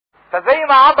فزي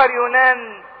ما عبر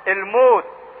يونان الموت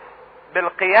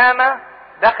بالقيامة،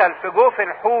 دخل في جوف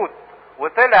الحوت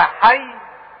وطلع حي،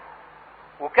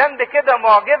 وكان بكده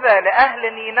معجزة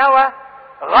لأهل نينوى،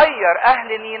 غير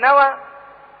أهل نينوى.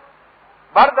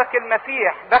 بردك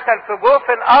المسيح دخل في جوف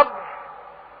القبر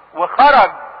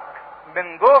وخرج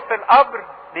من جوف القبر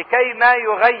لكي ما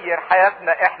يغير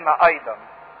حياتنا احنا ايضا.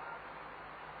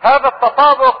 هذا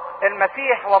التطابق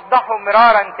المسيح وضحه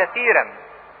مرارا كثيرا،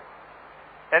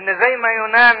 ان زي ما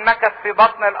يونان مكث في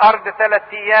بطن الارض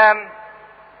 3 ايام،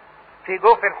 في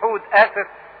جوف الحوت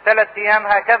 3 ايام،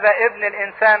 هكذا ابن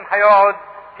الانسان هيقعد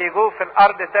في جوف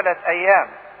الارض 3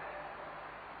 ايام.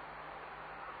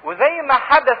 وزي ما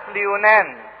حدث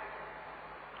ليونان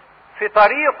في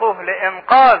طريقه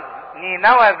لانقاذ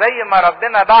نينوى، زي ما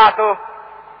ربنا بعته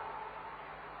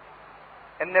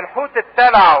ان الحوت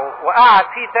ابتلعه وقعد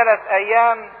فيه 3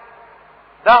 ايام،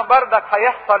 ده بردك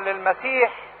هيحصل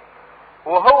للمسيح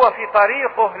وهو في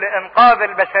طريقه لانقاذ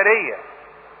البشرية.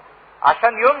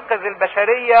 عشان ينقذ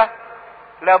البشرية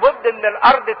لابد ان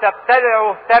الارض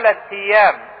تبتلعه 3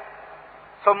 ايام،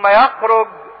 ثم يخرج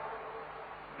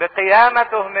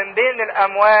بقيامته من بين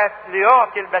الاموات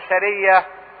ليعطي البشرية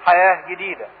حياة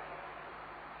جديدة.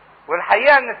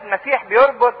 والحقيقة ان المسيح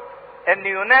بيربط ان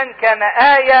يونان كان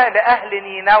آية لأهل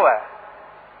نينوى.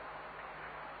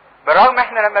 بالرغم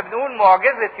احنا لما بنقول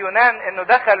معجزة يونان انه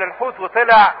دخل الحوت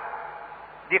وطلع،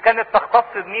 دي كانت تختص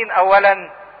بمين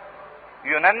اولا؟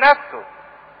 يونان نفسه.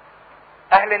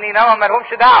 اهل نينوى ما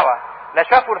لهمش دعوة، لا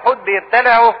شافوا الحوت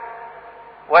بيبتلعوا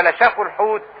ولا شافوا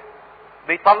الحوت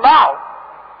بيطلعوا.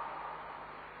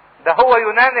 ده هو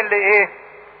يونان اللي ايه؟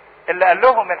 اللي قال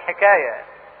لهم الحكاية.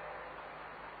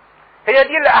 هي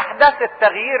دي اللي احدث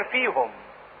التغيير فيهم،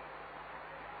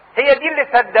 هي دي اللي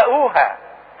صدقوها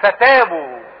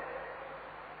فتابوا،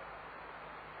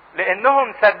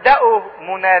 لانهم صدقوا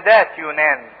منادات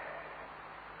يونان.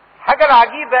 الحاجة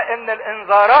العجيبة ان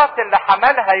الانذارات اللي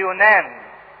حملها يونان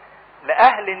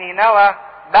لاهل نينوى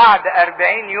بعد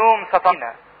 40 يوم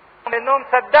سطينا، لانهم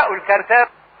صدقوا الكتاب.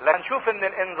 لما نشوف ان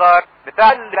الانذار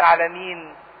بتاع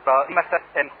العالمين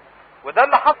وده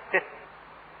اللي حصل.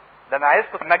 ده انا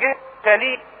عايزكم لما جه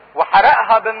خليل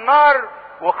وحرقها بالنار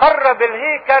وخرب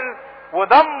الهيكل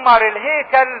ودمر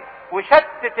الهيكل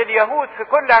وشتت اليهود في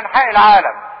كل انحاء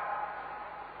العالم،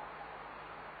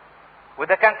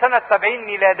 وده كان سنة 70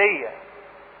 ميلادية،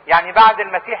 يعني بعد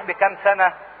المسيح بكم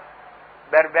سنة؟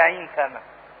 ب40 سنة.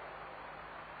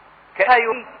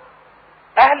 كأيون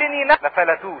اهل نينوى ما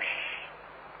فلتوش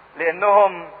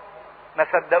لانهم ما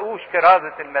صدقوش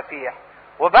كرازة المسيح،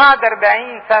 وبعد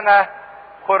 40 سنة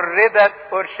خربت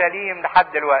اورشليم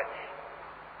لحد دلوقتي.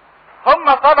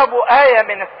 هم طلبوا آية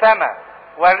من السماء،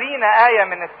 ورينا آية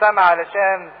من السماء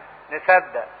علشان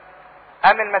نصدق.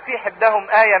 قام المسيح اداهم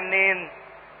آية منين؟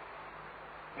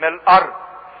 من الارض.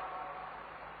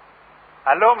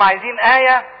 قال لهم عايزين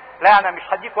آية؟ لا، انا مش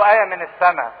هديكوا آية من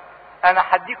السماء، انا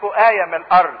هديكوا آية من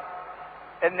الارض،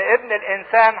 ان ابن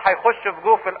الانسان هيخش في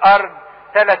جوف الارض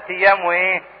 3 ايام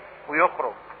وايه؟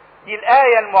 ويخرج. دي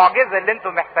الآية المعجزة اللي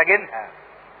انتم محتاجينها،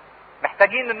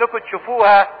 محتاجين انكم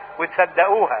تشوفوها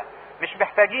وتصدقوها. مش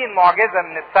محتاجين معجزة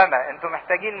من السماء، انتم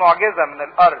محتاجين معجزة من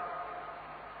الارض.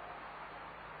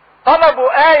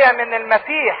 طلبوا آية من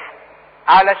المسيح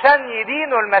علشان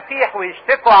يدينوا المسيح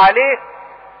ويشتكوا عليه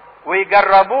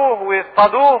ويجربوه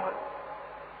ويصطادوه،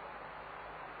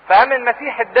 فقام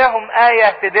المسيح اداهم آية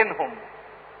تدينهم.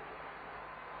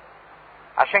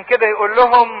 عشان كده يقول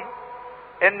لهم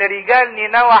ان رجال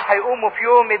نينوى هيقوموا في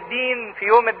يوم الدين، في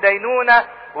يوم الدينونة،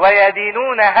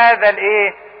 ويدينون هذا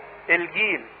الايه؟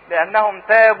 الجيل، لانهم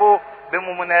تابوا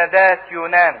بمنادات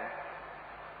يونان.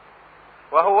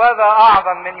 وهو ذا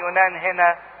اعظم من يونان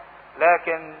هنا،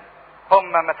 لكن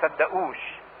هم ما صدقوش.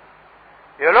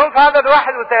 يقول لهم في عدد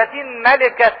 31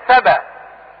 ملكة سبأ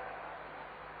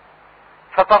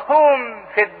ستقوم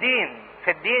في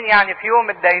الدين يعني في يوم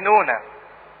الدينونة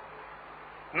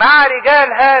مع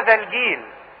رجال هذا الجيل.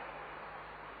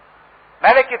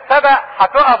 ملكة سبأ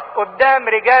هتقف قدام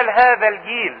رجال هذا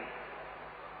الجيل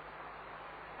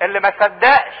اللي ما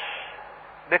صدقش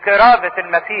بكرازة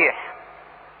المسيح،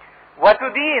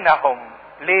 وتدينهم.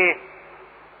 ليه؟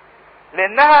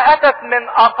 لانها اتت من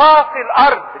اقاصي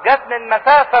الارض، جت من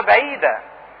مسافة بعيدة،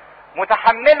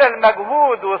 متحملة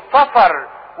المجهود والسفر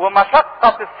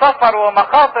ومشقة السفر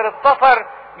ومخاطر السفر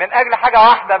من اجل حاجة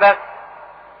واحدة بس،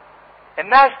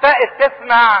 انها اشتاقت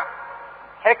تسمع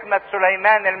حكمة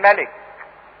سليمان الملك،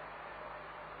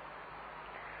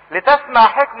 لتسمع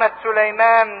حكمة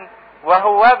سليمان،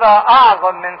 وهو ذا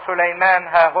اعظم من سليمان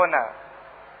ها هنا.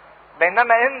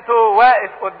 بينما انتوا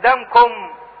واقف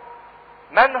قدامكم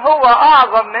من هو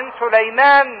اعظم من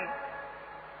سليمان،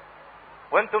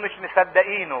 وانتم مش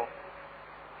مصدقينه.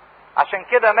 عشان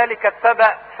كده ملكة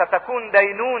سبأ ستكون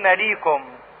دينونة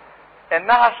ليكم،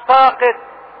 انها اشتاقت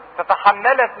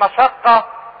فتحملت مشقة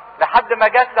لحد ما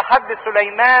جت لحد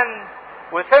سليمان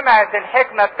وسمعت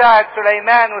الحكمة بتاعت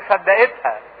سليمان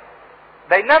وصدقتها،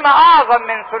 بينما اعظم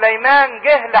من سليمان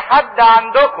جه لحد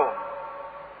عندكم،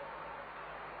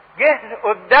 جه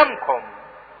قدامكم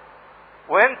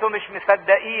وانتم مش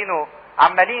مصدقينه،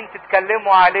 عمالين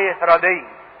تتكلموا عليه ردي.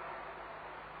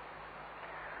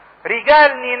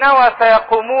 رجال نينوى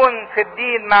سيقومون في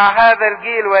الدين مع هذا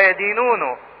الجيل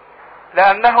ويدينونه،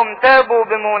 لأنهم تابوا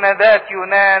بمنادات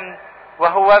يونان،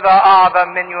 وهو ذا أعظم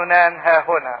من يونان ها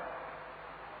هنا.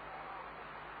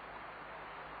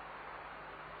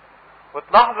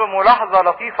 وتلاحظوا ملاحظة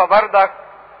لطيفة بردك،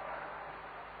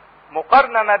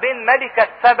 مقارنة ما بين ملكة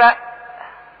سبأ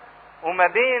وما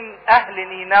بين أهل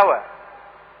نينوى.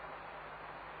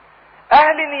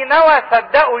 أهل نينوى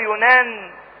صدقوا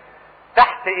يونان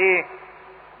تحت ايه؟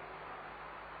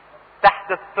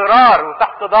 تحت اضطرار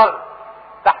وتحت ضغط،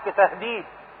 تحت تهديد،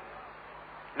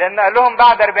 لان قال لهم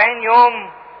بعد 40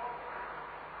 يوم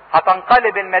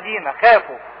هتنقلب المدينة،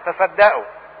 خافوا فصدقوا.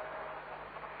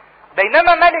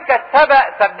 بينما ملكة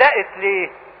سبأ صدقت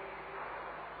ليه؟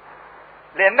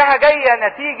 لانها جاية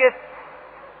نتيجة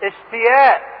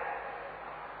اشتياق.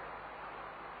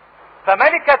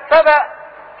 فملكة سبأ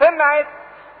سمعت،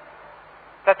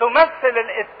 فتمثل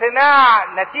الاستماع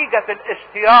نتيجة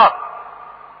الاشتياق،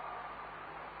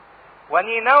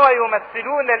 ونينوى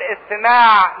يمثلون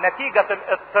الاستماع نتيجة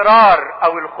الاضطرار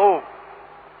او الخوف.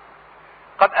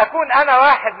 قد اكون انا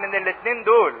واحد من الاثنين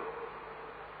دول،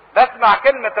 بسمع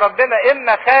كلمة ربنا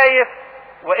اما خايف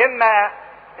واما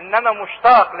ان انا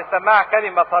مشتاق لسماع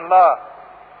كلمة الله،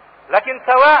 لكن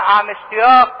سواء عن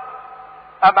اشتياق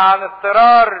ام عن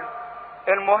اضطرار،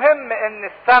 المهم ان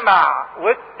السمع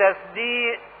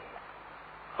والتصديق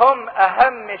هم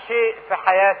اهم شيء في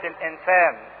حياة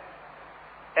الانسان،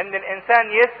 ان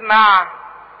الانسان يسمع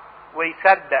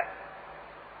ويصدق.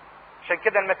 عشان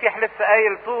كده المسيح لسه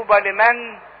قايل طوبى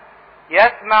لمن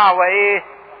يسمع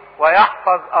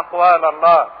ويحفظ اقوال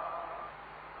الله.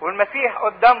 والمسيح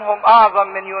قدامهم اعظم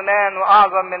من يونان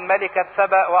واعظم من ملكة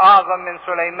سبأ واعظم من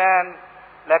سليمان،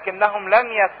 لكنهم لم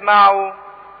يسمعوا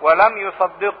ولم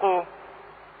يصدقوا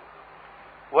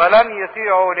ولم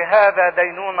يطيعوا، لهذا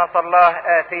دينونة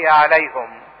الله آتية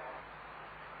عليهم.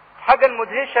 الحاجة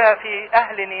المدهشة في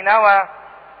أهل نينوى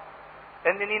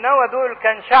إن نينوى دول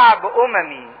كان شعب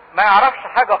أممي ما يعرفش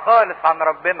حاجة خالص عن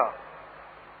ربنا.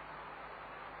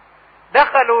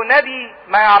 دخلوا نبي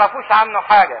ما يعرفوش عنه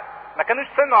حاجة، ما كانوش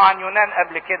سمعوا عن يونان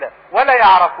قبل كده ولا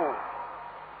يعرفوه.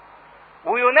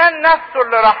 ويونان نفسه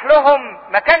اللي راح لهم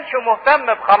ما كانش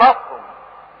مهتم بخلاصهم،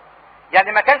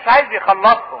 يعني ما كانش عايز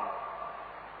يخلصهم.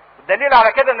 الدليل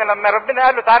على كده ان لما ربنا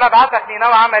قال له تعالى ابعتك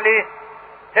نينوى عمل ايه؟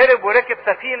 هرب وركب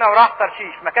سفينة وراح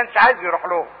ترشيش، ما كانش عايز يروح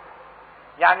لهم.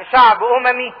 يعني شعب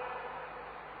اممي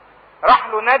راح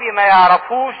له نبي ما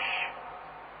يعرفوش،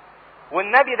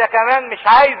 والنبي ده كمان مش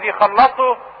عايز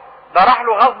يخلصه، ده راح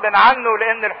له غصب عنه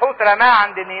لان الحوت رماه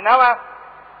عند نينوى.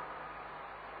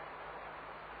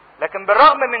 لكن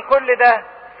بالرغم من كل ده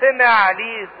سمع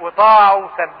ليه وطاعه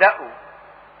وصدقه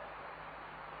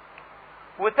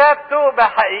وتاب توبة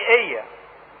حقيقية.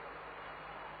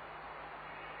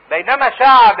 بينما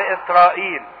شعب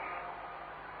اسرائيل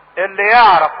اللي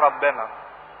يعرف ربنا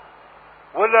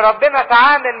واللي ربنا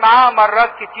تعامل معاه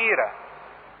مرات كتيرة،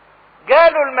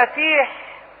 جاله المسيح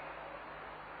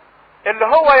اللي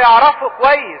هو يعرفه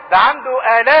كويس، ده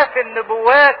عنده آلاف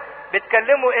النبوات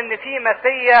بتكلموا ان في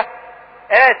مسيح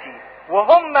آتي،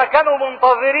 وهم كانوا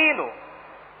منتظرينه،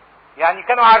 يعني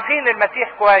كانوا عارفين المسيح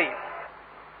كويس.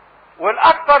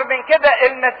 والاكثر من كده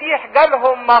المسيح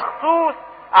جالهم مخصوص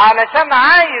علشان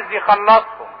عايز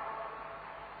يخلصهم.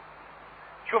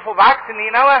 شوفوا بعكس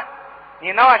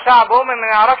نينوى شعب امم ما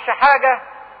يعرفش حاجة،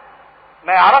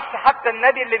 ما يعرفش حتى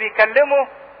النبي اللي بيكلمه،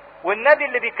 والنبي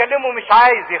اللي بيكلمه مش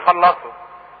عايز يخلصه.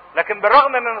 لكن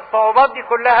بالرغم من الصعوبات دي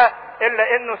كلها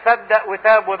الا انه صدق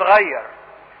وتاب واتغير.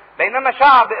 بينما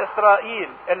شعب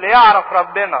اسرائيل اللي يعرف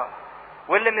ربنا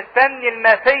واللي مستني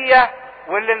المسيح،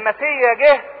 واللي المسيح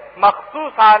جه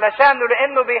مخصوص علشانه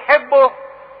لانه بيحبه،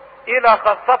 الى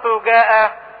خاصته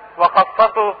جاء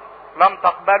وخاصته لم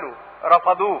تقبله،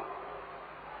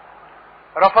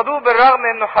 رفضوه بالرغم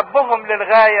انه حبهم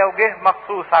للغاية وجه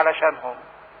مخصوص علشانهم.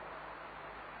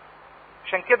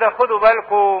 عشان كده خدوا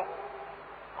بالكم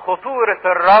خطورة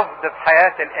الرفض في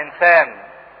حياة الانسان،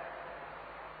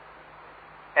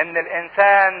 ان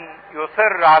الانسان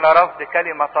يصر على رفض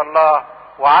كلمة الله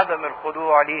وعدم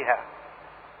الخضوع ليها.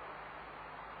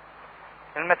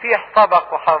 المسيح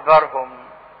سبق وحذرهم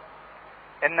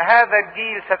ان هذا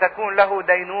الجيل ستكون له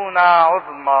دينونة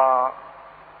عظمى،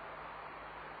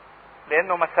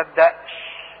 لانه ما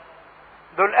صدقش.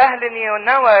 دول اهل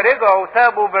نينوى رجعوا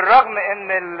تابوا بالرغم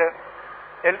ان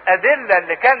الادلة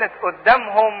اللي كانت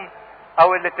قدامهم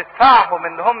او اللي تدفعهم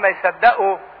ان هم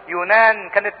يصدقوا يونان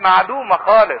كانت معدومة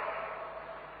خالص.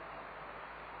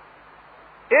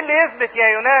 ايه اللي يثبت يا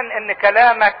يونان ان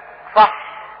كلامك صح؟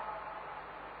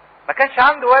 ما كانش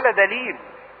عنده ولا دليل.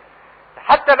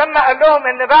 حتى لما قال لهم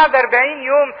ان بعد 40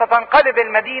 يوم ستنقلب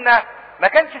المدينة ما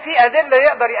كانش في ادلة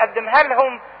يقدر يقدمها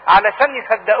لهم علشان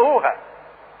يصدقوها.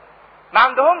 ما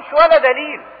عندهمش ولا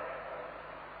دليل.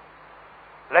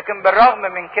 لكن بالرغم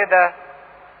من كده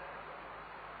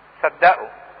صدقوا.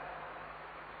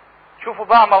 شوفوا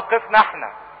بقى موقفنا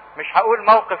احنا، مش هقول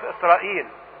موقف اسرائيل،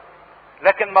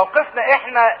 لكن موقفنا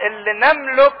احنا اللي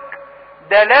نملك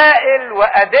دلائل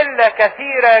وادلة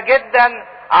كثيرة جدا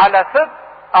على صدق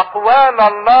اقوال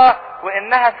الله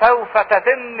وانها سوف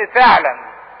تتم فعلا.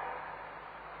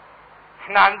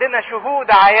 احنا عندنا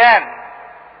شهود عيان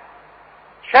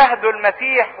شهدوا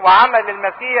المسيح وعمل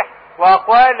المسيح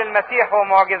واقوال المسيح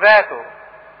ومعجزاته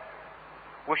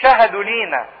وشهدوا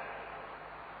لينا.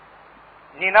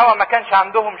 نينوى ما كانش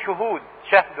عندهم شهود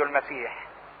شهدوا المسيح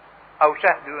او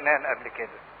شهدوا يونان قبل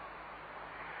كده.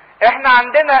 احنا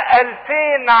عندنا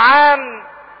 2000 عام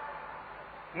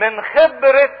من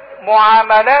خبرة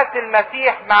معاملات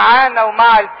المسيح معانا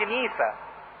ومع الكنيسة.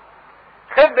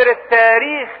 خبرة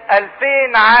تاريخ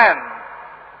 2000 عام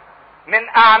من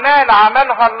اعمال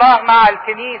عملها الله مع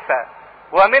الكنيسة،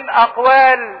 ومن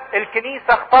اقوال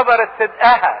الكنيسة اختبرت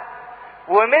صدقها،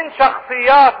 ومن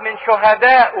شخصيات من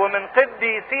شهداء ومن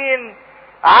قديسين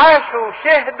عاشوا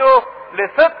شهدوا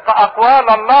لصدق اقوال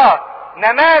الله.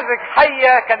 نماذج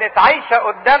حية كانت عايشة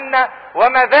قدامنا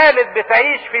وما زالت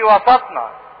بتعيش في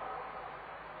وسطنا.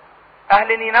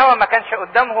 اهل نينوى ما كانش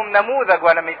قدامهم نموذج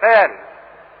ولا مثال.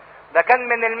 ده كان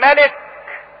من الملك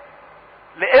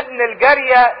لابن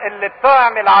الجارية اللي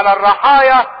بتعمل على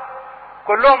الرحايا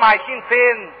كلهم عايشين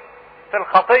فين؟ في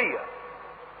الخطية.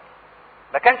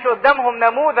 ما كانش قدامهم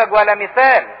نموذج ولا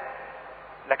مثال،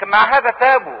 لكن مع هذا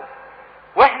تابوا.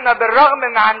 واحنا بالرغم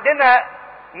ان عندنا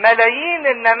ملايين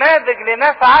النماذج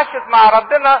لناس عاشت مع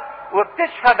ربنا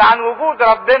وبتشهد عن وجود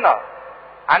ربنا،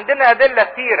 عندنا ادلة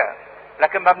كتيرة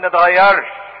لكن ما بنتغيرش.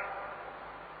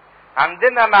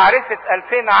 عندنا معرفة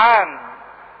 2000 عام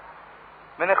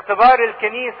من اختبار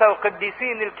الكنيسة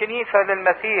وقديسين الكنيسة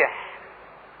للمسيح،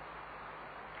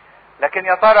 لكن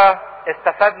يا ترى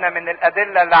استفدنا من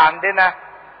الادلة اللي عندنا؟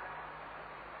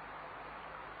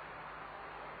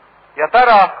 يا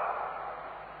ترى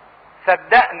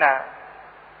صدقنا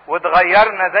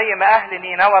واتغيرنا زي ما اهل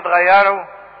نينوى اتغيروا؟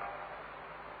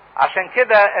 عشان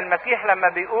كده المسيح لما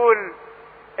بيقول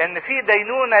ان في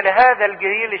دينونة لهذا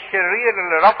الجيل الشرير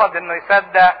اللي رفض انه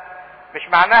يصدق، مش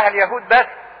معناها اليهود بس،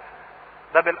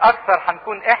 ده بالاكثر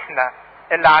هنكون احنا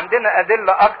اللي عندنا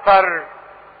ادلة اكتر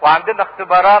وعندنا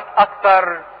اختبارات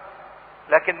اكتر،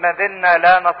 لكن ما زلنا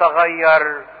لا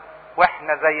نتغير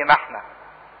واحنا زي ما احنا.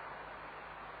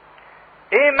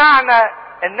 ايه معنى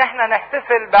ان احنا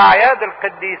نحتفل باعياد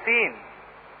القديسين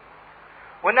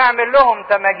ونعمل لهم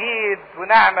تماجيد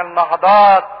ونعمل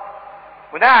نهضات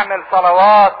ونعمل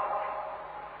صلوات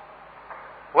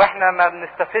واحنا ما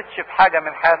بنستفدش بحاجة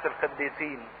من حياة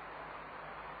القديسين؟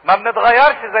 ما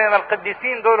بنتغيرش زي ما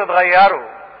القديسين دول اتغيروا،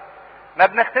 ما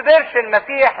بنختبرش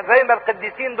المسيح زي ما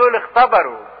القديسين دول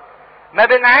اختبروا، ما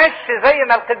بنعيش زي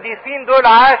ما القديسين دول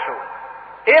عاشوا.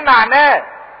 ايه معناه؟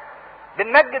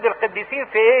 بنمجد القديسين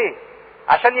في ايه؟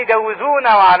 عشان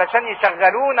يجوزونا وعلشان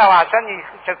يشغلونا وعشان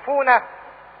يشفونا،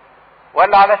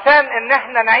 ولا علشان ان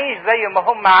احنا نعيش زي ما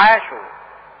هم عاشوا؟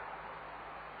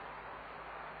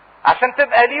 عشان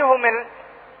تبقى ليهم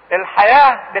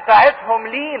الحياة بتاعتهم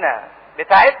لينا،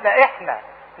 بتاعتنا احنا،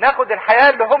 ناخد الحياة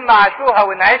اللي هم عاشوها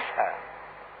ونعيشها.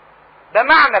 ده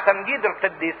معنى تمجيد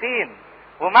القديسين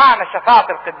ومعنى شفاعة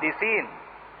القديسين.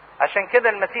 عشان كده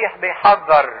المسيح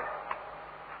بيحذر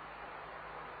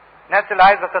الناس اللي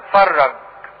عايزة تتفرج،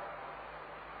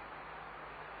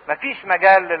 مفيش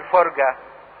مجال للفرجة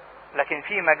لكن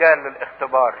في مجال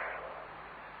للاختبار.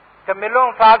 كمل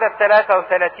لهم في عدد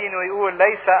 33 ويقول: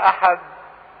 ليس احد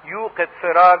يوقد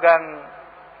سراجا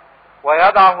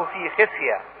ويضعه في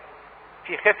خفية.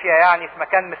 في خفية يعني في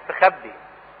مكان مستخبي.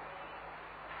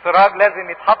 السراج لازم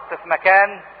يتحط في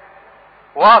مكان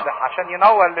واضح عشان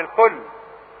ينور للكل.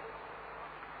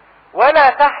 ولا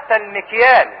تحت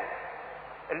المكيال.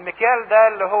 المكيال ده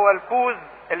اللي هو الكوز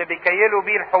اللي بيكيلوا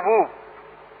بيه الحبوب.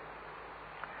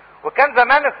 وكان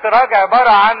زمان السراج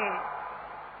عبارة عن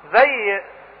زي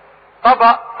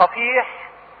طبق صفيح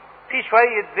فيه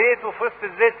شوية زيت وفي وسط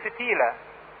الزيت فتيلة،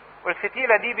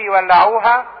 والفتيلة دي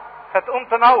بيولعوها فتقوم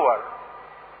تنور.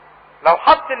 لو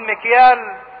حط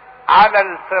المكيال على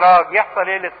السراج يحصل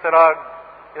ايه للسراج؟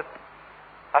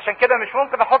 عشان كده مش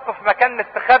ممكن احطه في مكان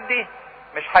مستخبي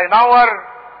مش هينور،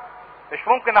 مش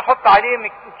ممكن احط عليه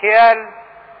مكيال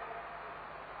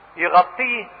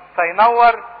يغطيه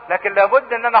فينور، لكن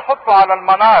لابد ان انا احطه على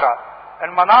المنارة.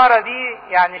 المنارة دي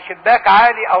يعني شباك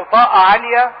عالي او طاقة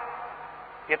عالية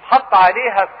يتحط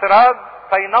عليها السراج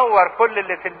فينور كل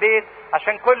اللي في البيت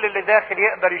عشان كل اللي داخل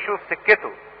يقدر يشوف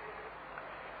سكته.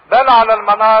 بل على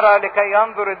المنارة لكي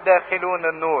ينظر الداخلون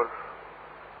النور.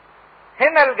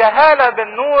 هنا الجهالة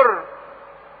بالنور،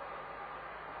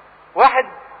 واحد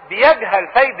بيجهل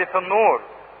فايدة النور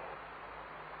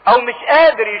او مش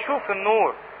قادر يشوف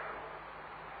النور.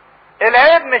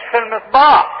 العيب مش في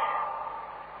المصباح،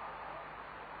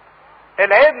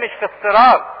 العيب مش في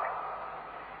السراج،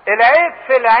 العيب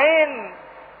في العين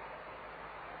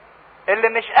اللي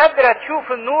مش قادرة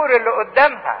تشوف النور اللي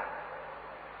قدامها،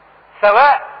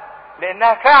 سواء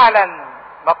لانها فعلا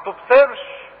ما بتبصرش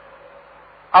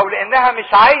او لانها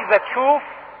مش عايزة تشوف.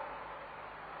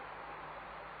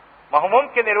 ما هو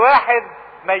ممكن الواحد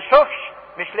ما يشوفش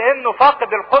مش لانه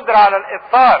فاقد القدرة على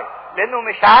الابصار، لانه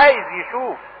مش عايز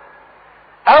يشوف،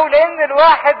 او لان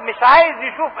الواحد مش عايز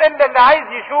يشوف الا اللي عايز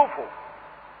يشوفه،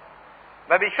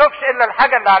 ما بيشوفش الا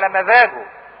الحاجة اللي على مزاجه،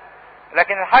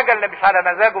 لكن الحاجة اللي مش على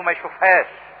مزاجه ما يشوفهاش.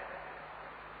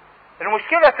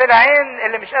 المشكلة في العين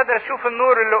اللي مش قادرة تشوف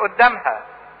النور اللي قدامها،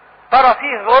 ترى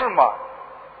فيه ظلمة،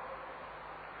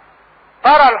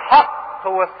 ترى الحق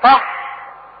هو الصح،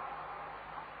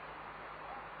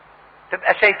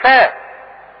 تبقى شايفاه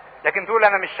لكن تقول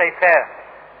انا مش شايفاه،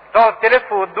 تقعد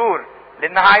تلف وتدور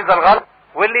لانها عايزة الغلط.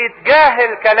 واللي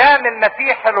يتجاهل كلام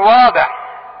المسيح الواضح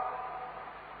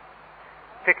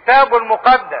في كتابه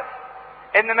المقدس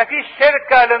ان مفيش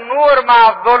شركة للنور مع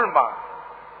الظلمة،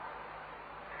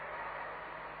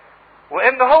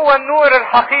 وان هو النور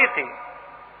الحقيقي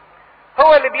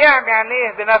هو اللي بيعمي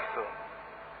عينيه بنفسه.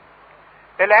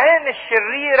 العين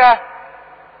الشريرة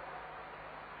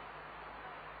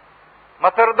ما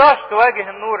ترضاش تواجه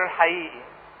النور الحقيقي.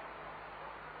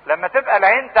 لما تبقى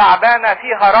العين تعبانة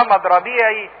فيها رمد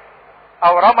ربيعي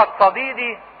او رمد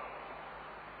صديدي،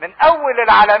 من اول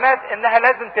العلامات انها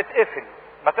لازم تتقفل،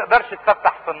 ما تقدرش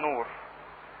تفتح في النور.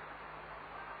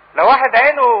 لو واحد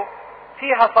عينه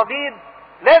فيها صديد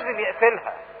لازم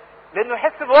يقفلها، لانه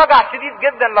يحس بوجع شديد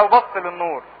جدا لو بص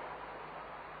للنور.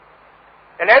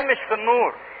 العين مش في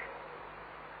النور،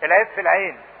 العيب في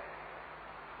العين.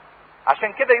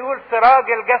 عشان كده يقول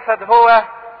سراج الجسد هو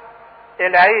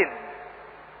العين،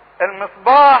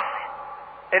 المصباح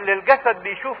اللي الجسد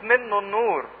بيشوف منه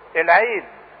النور العين.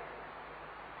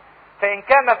 فإن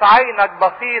كانت عينك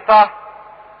بسيطة،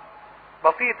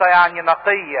 بسيطة يعني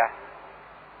نقية،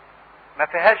 ما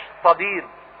فيهاش صديد،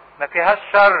 ما فيهاش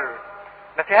شر،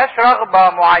 ما فيهاش رغبة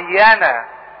معينة،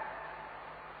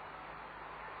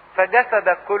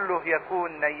 فجسدك كله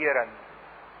يكون نيرا.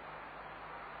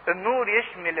 النور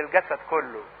يشمل الجسد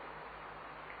كله.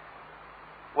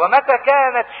 ومتى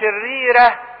كانت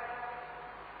شريرة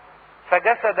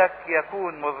فجسدك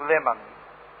يكون مظلما.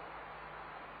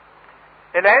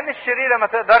 العين الشريرة ما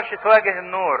تقدرش تواجه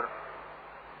النور،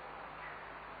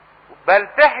 بل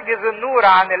تحجز النور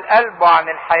عن القلب وعن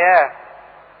الحياة،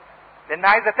 لان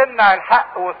عايزة تمنع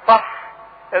الحق والصح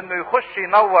انه يخش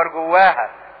ينور جواها،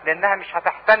 لانها مش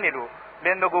هتحتمله،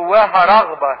 لان جواها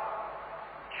رغبة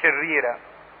شريرة.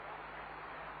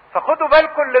 فخدوا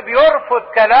بالكم، اللي بيرفض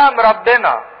كلام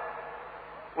ربنا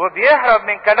وبيهرب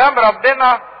من كلام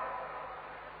ربنا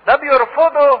ده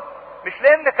بيرفضه مش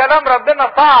لان كلام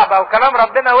ربنا صعب او كلام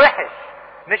ربنا وحش،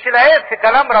 مش العيب في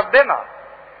كلام ربنا،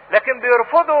 لكن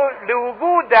بيرفضه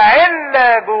لوجود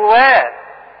علة جواه،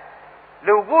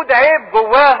 لوجود عيب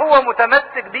جواه هو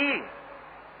متمسك بيه،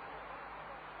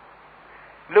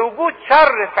 لوجود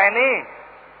شر في عينيه،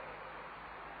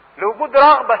 لوجود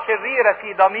رغبة شريرة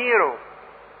في ضميره.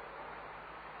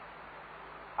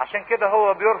 عشان كده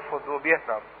هو بيرفض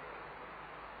وبيهرب.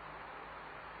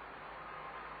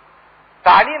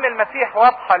 تعليم المسيح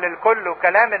واضحة للكل،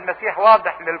 وكلام المسيح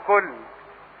واضح للكل،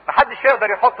 محدش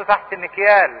يقدر يحطه تحت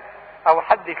مكيال او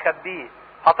حد يخبيه.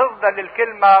 هتفضل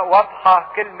الكلمة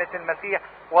واضحة، كلمة المسيح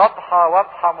واضحة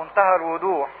واضحة منتهى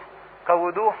الوضوح،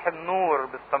 كوضوح النور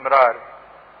باستمرار.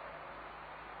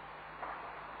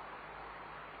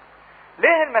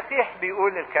 ليه المسيح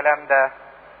بيقول الكلام ده؟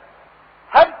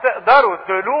 هل تقدروا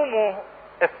تلوموا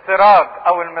السراج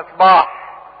او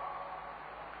المصباح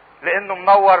لانه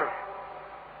منور؟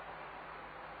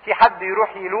 في حد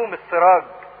يروح يلوم السراج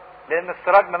لان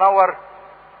السراج منور؟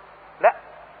 لا،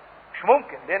 مش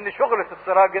ممكن، لان شغلة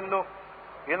السراج انه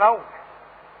ينور.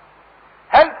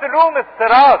 هل تلوم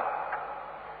السراج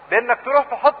بانك تروح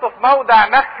تحطه في موضع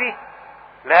مخفي؟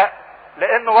 لا،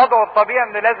 لانه وضعه الطبيعي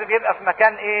انه لازم يبقى في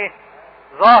مكان ايه؟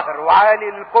 ظاهر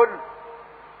وعالي للكل.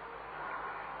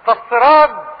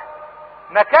 فالسراج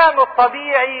مكانه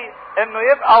الطبيعي انه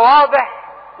يبقى واضح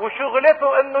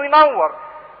وشغلته انه ينور،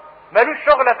 ملوش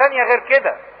شغلة تانية غير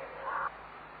كده.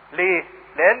 ليه؟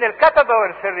 لان الكتبة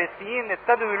والفريسيين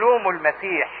ابتدوا يلوموا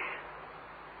المسيح،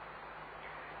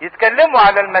 يتكلموا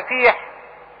على المسيح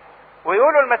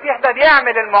ويقولوا المسيح ده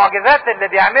بيعمل المعجزات اللي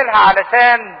بيعملها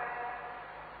علشان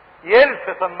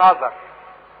يلفت النظر،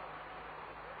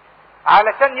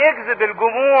 علشان يجذب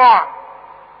الجموع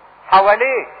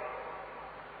حواليه،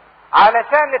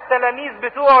 علشان التلاميذ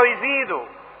بتوعه يزيدوا،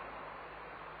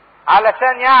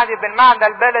 علشان يعني بالمعنى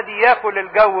البلدي ياكل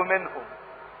الجو منهم.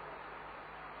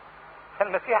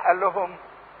 فالمسيح قال لهم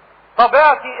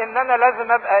طبيعتي ان انا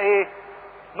لازم ابقى ايه؟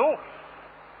 نور.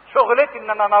 شغلتي ان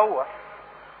انا انور،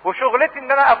 وشغلتي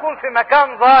ان انا اكون في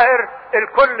مكان ظاهر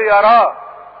الكل يراه.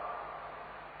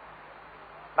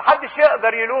 محدش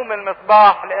يقدر يلوم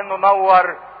المصباح لانه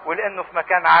نور ولانه في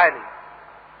مكان عالي.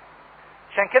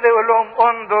 عشان كده يقول لهم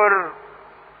انظر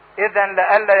اذا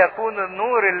لئلا يكون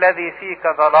النور الذي فيك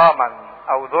ظلاما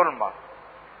او ظلمة.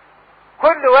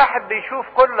 كل واحد بيشوف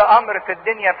كل امر في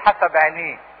الدنيا بحسب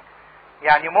عينيه.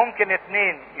 يعني ممكن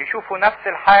اتنين يشوفوا نفس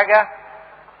الحاجة،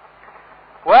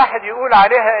 واحد يقول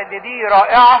عليها ان دي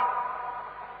رائعة،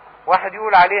 واحد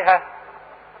يقول عليها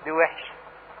دي وحشة،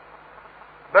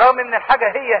 برغم ان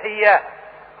الحاجة هي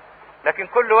لكن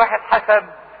كل واحد حسب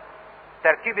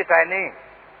تركيبة عينيه،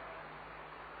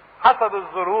 حسب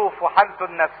الظروف وحالته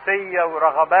النفسية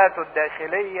ورغباته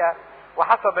الداخلية،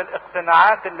 وحسب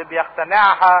الاقتناعات اللي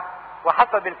بيقتنعها،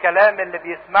 وحسب الكلام اللي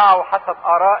بيسمعه، وحسب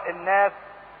آراء الناس،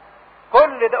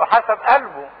 كل ده وحسب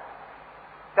قلبه.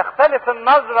 تختلف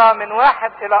النظرة من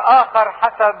واحد إلى آخر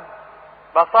حسب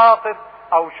بساطة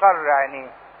أو شر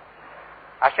عينيه.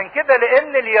 عشان كده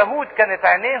لأن اليهود كانت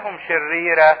عينيهم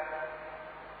شريرة،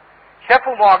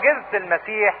 شافوا معجزة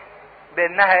المسيح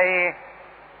بأنها إيه؟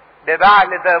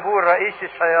 ببعل زبور رئيس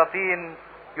الشياطين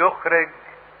يخرج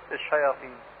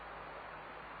الشياطين.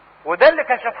 وده اللي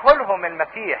كشفه لهم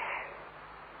المسيح.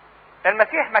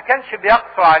 المسيح ما كانش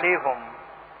بيقسو عليهم،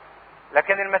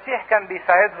 لكن المسيح كان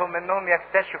بيساعدهم انهم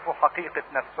يكتشفوا حقيقة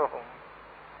نفسهم،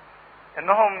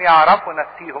 انهم يعرفوا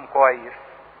نفسيهم كويس.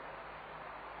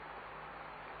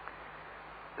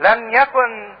 لم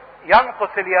يكن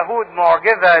ينقص اليهود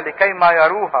معجزة لكي ما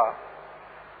يروها،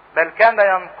 بل كان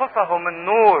ينقصهم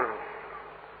النور،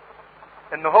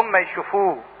 ان هم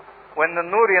يشوفوه، وان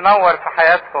النور ينور في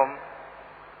حياتهم.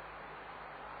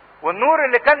 والنور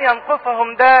اللي كان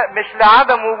ينقصهم ده مش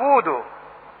لعدم وجوده،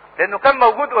 لانه كان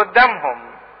موجود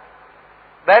قدامهم،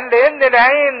 بل لان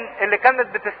العين اللي كانت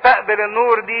بتستقبل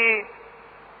النور دي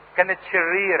كانت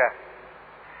شريرة.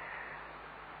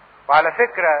 وعلى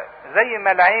فكرة زي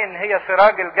ما العين هي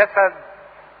سراج الجسد،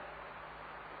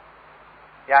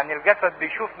 يعني الجسد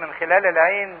بيشوف من خلال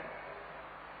العين،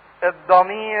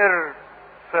 الضمير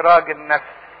سراج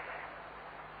النفس.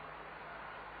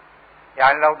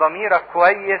 يعني لو ضميرك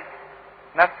كويس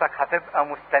نفسك هتبقى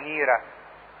مستنيرة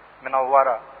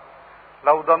منورة.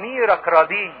 لو ضميرك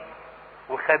رديء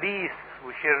وخبيث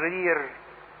وشرير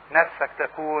نفسك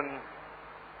تكون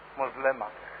مظلمة.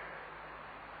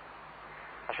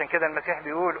 عشان كده المسيح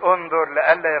بيقول انظر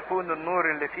لئلا يكون النور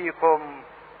اللي فيكم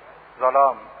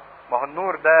ظلام. ما هو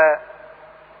النور ده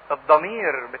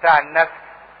الضمير بتاع النفس.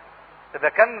 اذا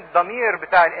كان الضمير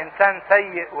بتاع الانسان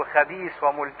سيء وخبيث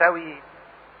وملتوي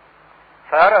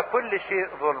سيرى كل شيء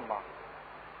ظلمة،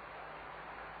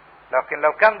 لكن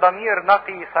لو كان ضمير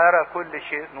نقي سيرى كل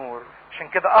شيء نور. عشان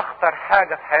كده اخطر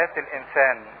حاجة في حياة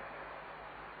الانسان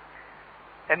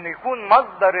انه يكون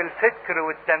مصدر الفكر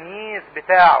والتمييز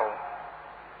بتاعه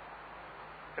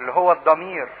اللي هو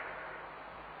الضمير.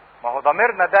 ما هو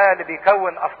ضميرنا ده اللي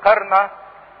بيكون افكارنا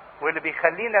واللي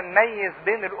بيخلينا نميز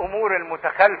بين الامور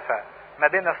المتخالفة، ما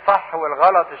بين الصح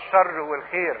والغلط، الشر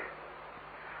والخير.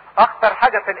 اخطر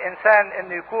حاجة في الانسان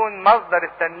انه يكون مصدر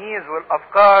التمييز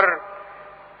والافكار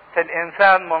في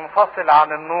الانسان منفصل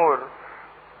عن النور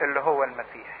اللي هو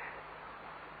المسيح.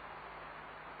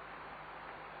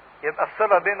 يبقى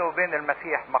الصلة بينه وبين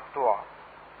المسيح مقطوعة.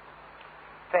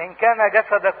 فان كان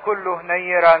جسدك كله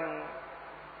نيرا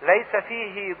ليس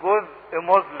فيه جزء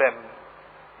مظلم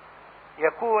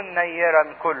يكون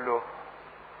نيرا كله،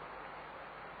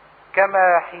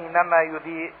 كما حينما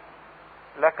يضيء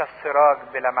لك السراج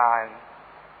بلمعان.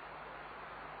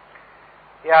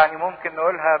 يعني ممكن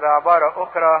نقولها بعبارة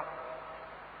اخرى،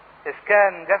 اذ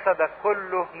كان جسدك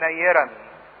كله نيرا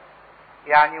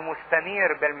يعني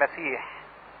مستنير بالمسيح،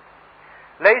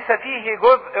 ليس فيه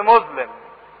جزء مظلم،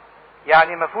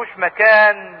 يعني ما فيهوش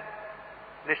مكان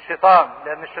للشيطان،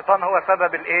 لان الشيطان هو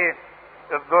سبب الايه؟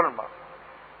 الظلمة.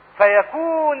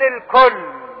 فيكون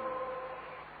الكل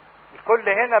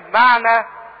هنا بمعنى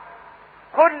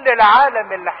كل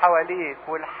العالم اللي حواليك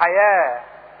والحياة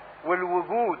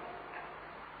والوجود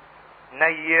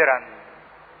نيرا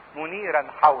منيرا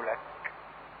حولك.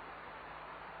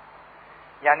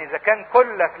 يعني اذا كان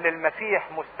كلك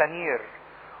للمسيح مستنير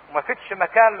وما فيش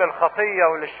مكان للخطية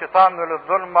وللشيطان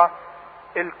وللظلمة،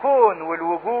 الكون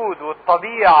والوجود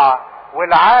والطبيعة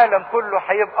والعالم كله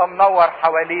هيبقى منور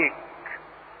حواليك.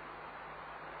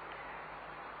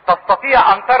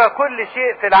 تستطيع ان ترى كل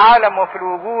شيء في العالم وفي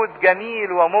الوجود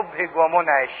جميل ومبهج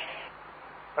ومنعش.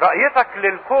 رأيتك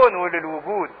للكون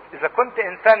وللوجود، اذا كنت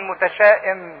انسان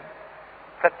متشائم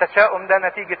فالتشاؤم ده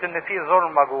نتيجة ان في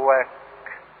ظلمة جواك.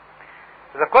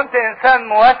 اذا كنت انسان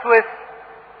موسوس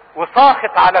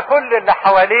وساخط على كل اللي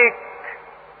حواليك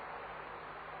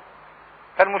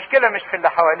فالمشكلة مش في اللي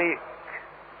حواليك،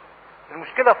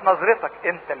 المشكلة في نظرتك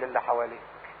انت للي حواليك.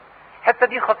 الحتة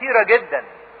دي خطيرة جدا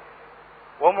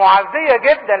ومعزية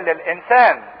جدا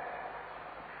للإنسان،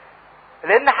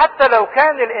 لأن حتى لو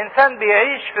كان الإنسان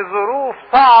بيعيش في ظروف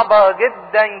صعبة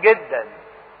جدا جدا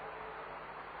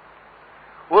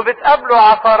وبتقابله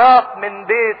عثرات من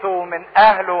بيته ومن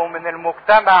أهله ومن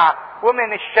المجتمع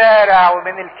ومن الشارع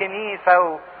ومن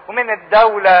الكنيسة ومن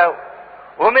الدولة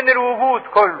ومن الوجود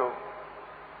كله،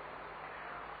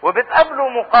 وبتقابله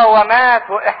مقاومات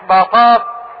وإحباطات،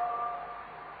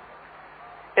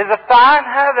 إذا استعان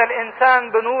هذا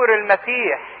الإنسان بنور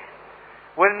المسيح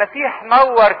والمسيح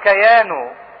نور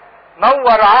كيانه،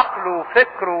 نور عقله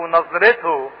وفكره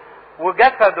ونظرته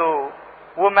وجسده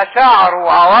ومشاعره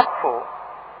وعواطفه،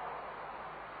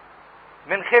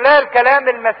 من خلال كلام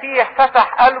المسيح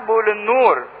فتح قلبه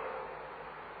للنور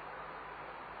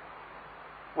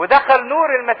ودخل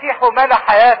نور المسيح وملأ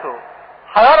حياته،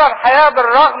 هيرى الحياة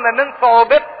بالرغم من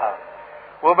صعوبتها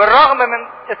وبالرغم من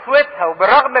قسوتها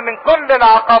وبالرغم من كل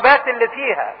العقبات اللي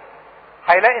فيها،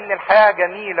 هيلاقي ان الحياة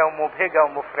جميلة ومبهجة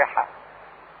ومفرحة،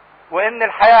 وان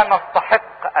الحياة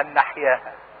نستحق ان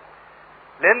نحياها،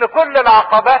 لان كل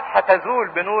العقبات هتزول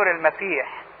بنور المسيح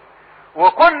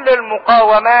وكل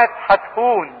المقاومات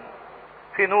هتكون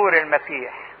في نور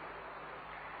المسيح.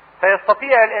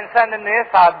 فيستطيع الانسان انه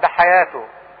يسعد بحياته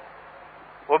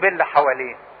وباللي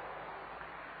حواليه.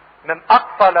 من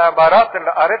اقصى العبارات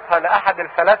اللي قريتها لاحد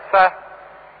الفلاسفة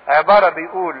عبارة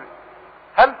بيقول: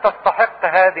 هل تستحق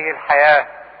هذه الحياة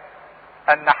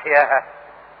ان نحياها؟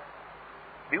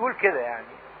 بيقول كده، يعني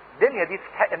الدنيا دي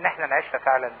تستحق ان احنا نعيشها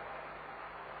فعلا؟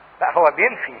 لا، هو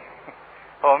بينفي،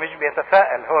 هو مش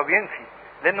بيتفائل، هو بينفي،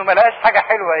 لانه ما لقاش حاجة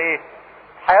حلوة ايه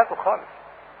في حياته خالص.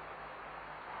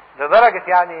 لدرجة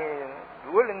يعني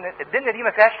بيقول ان الدنيا دي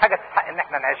ما فيهاش حاجة تستحق ان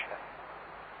احنا نعيشها.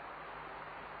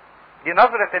 دي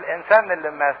نظرة الانسان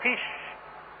اللي ما فيش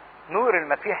نور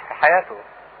المسيح في حياته،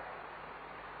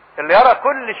 اللي يرى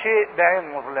كل شيء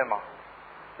بعين مظلمة.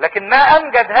 لكن ما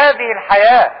امجد هذه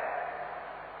الحياة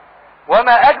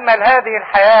وما اجمل هذه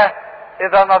الحياة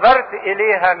اذا نظرت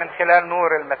اليها من خلال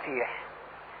نور المسيح.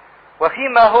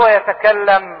 وفيما هو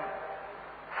يتكلم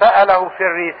سأله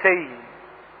فريسي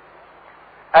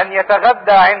ان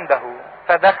يتغدى عنده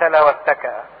فدخل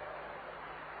واتكأ.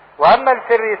 واما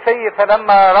الفريسي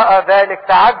فلما رأى ذلك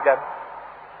تعجب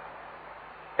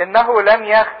انه لم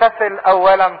يغتسل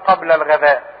اولا قبل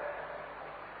الغداء.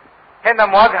 هنا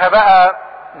مواجهة بقى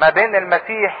ما بين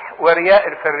المسيح ورياء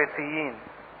الفريسيين.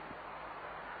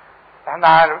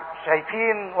 احنا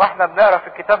شايفين واحنا بنقرا في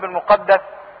الكتاب المقدس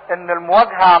ان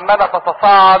المواجهة عمالة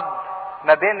تتصاعد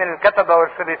ما بين الكتبة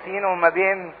والفريسيين وما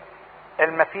بين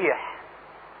المسيح.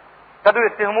 ابتدوا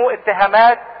يتهموه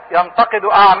اتهامات،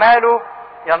 ينتقدوا اعماله،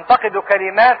 ينتقدوا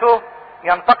كلماته،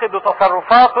 ينتقدوا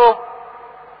تصرفاته.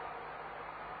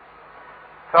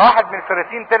 فواحد من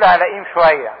الفريسيين طلع لئيم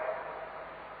شوية،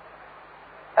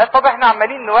 قال: طب احنا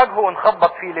عمالين نواجهه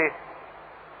ونخبط فيه ليه؟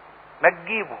 ما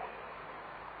تجيبه،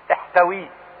 احتويه،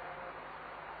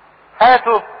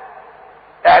 هاته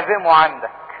اعزمه عندك،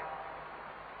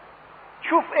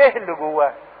 شوف ايه اللي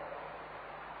جواه.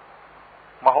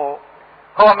 ما هو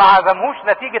ما عزمهوش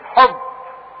نتيجة حب،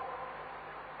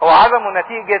 هو عزمه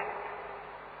نتيجة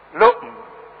لؤم،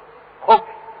 خبث،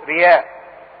 رياء.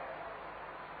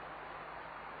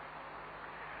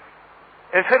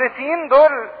 الفريسيين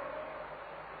دول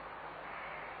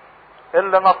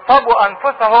اللي نصبوا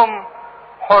انفسهم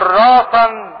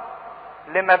حراسا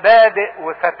لمبادئ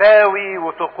وفتاوي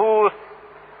وطقوس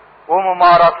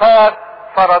وممارسات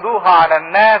فرضوها على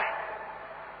الناس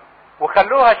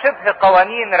وخلوها شبه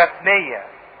قوانين رسمية،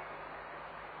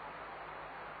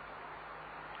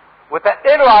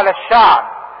 وتقلوا على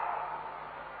الشعب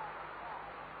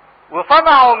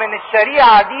وصنعوا من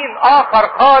الشريعة دين اخر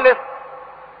خالص،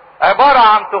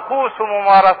 عبارة عن طقوس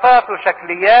وممارسات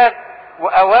وشكليات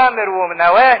واوامر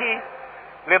ونواهي،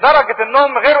 لدرجة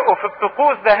انهم غرقوا في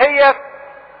الطقوس دهيت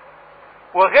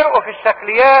وغرقوا في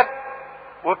الشكليات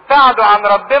وابتعدوا عن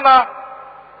ربنا،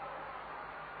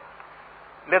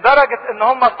 لدرجة ان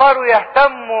هم صاروا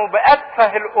يهتموا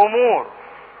باتفه الامور،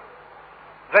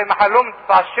 زي ما قال لهم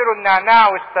تعشروا النعناع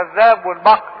والسذاب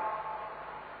والبقر،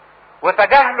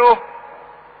 وتجاهلوا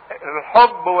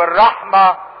الحب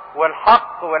والرحمة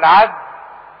والحق والعدل.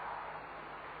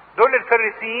 دول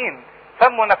الفريسيين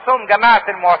سموا نفسهم جماعة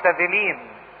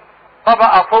المعتدلين،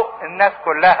 طبقة فوق الناس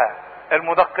كلها،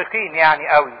 المدققين يعني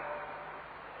قوي.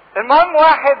 المهم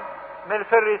واحد من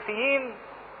الفريسيين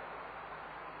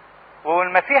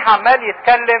والمسيح عمال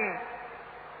يتكلم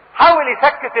حاول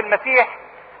يسكت المسيح،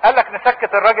 قال لك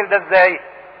نسكت الراجل ده ازاي؟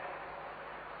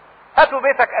 هاتوا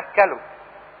بيتك اكله.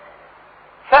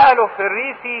 سألوا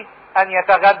فريسي ان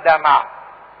يتغدى معه.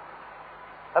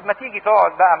 طب ما تيجي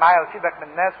تقعد بقى معايا وسيبك من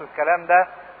الناس والكلام ده،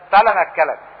 تعال انا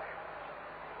اكلك.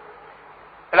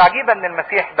 العجيب ان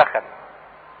المسيح دخل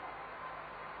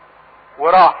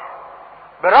وراح،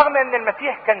 بالرغم ان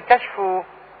المسيح كان كشفه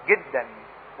جدا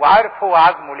وعارف هو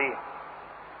عزمه ليه.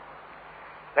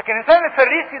 لكن الانسان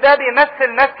الفريسي ده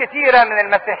بيمثل ناس كتيرة من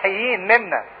المسيحيين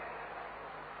منا،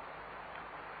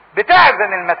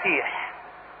 بتعزم المسيح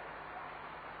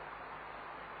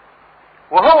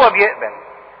وهو بيقبل،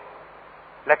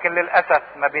 لكن للأسف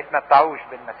ما بيتمتعوش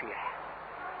بالمسيح.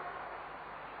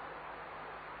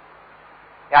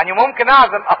 يعني ممكن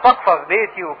اعزم اساقفة في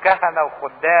بيتي وكهنة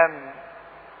وخدام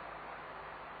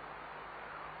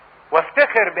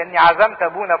وافتخر باني عزمت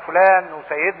ابونا فلان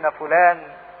وسيدنا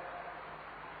فلان،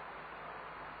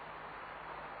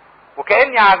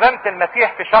 وكأني عزمت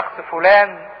المسيح في شخص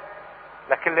فلان،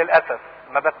 لكن للأسف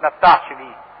ما بتمتعش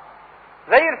بيه.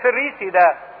 زي الفريسي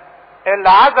ده اللي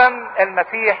عزم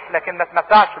المسيح لكن ما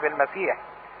تمتعش بالمسيح،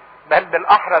 بل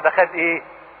بالأحرى ده خد ايه؟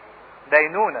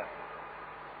 دينونة.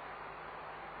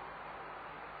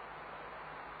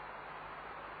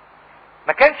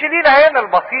 ما كانش ليه العين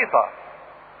البسيطة،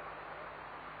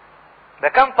 ده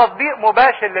كان تطبيق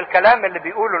مباشر للكلام اللي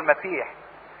بيقوله المسيح.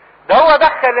 ده هو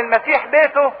دخل المسيح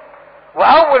بيته،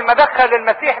 واول ما دخل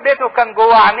المسيح بيته كان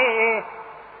جوه عينيه ايه؟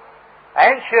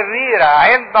 عين شريرة،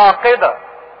 عين ناقدة.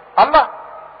 الله،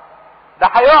 ده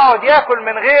هيقعد ياكل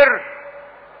من غير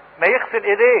ما يغسل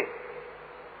ايديه.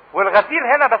 والغسيل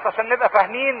هنا بس عشان نبقى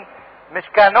فاهمين مش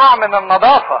كنوع من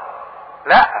النظافة،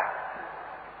 لا،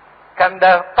 كان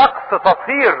ده طقس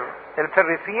تطهير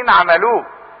الفريسيين عملوه.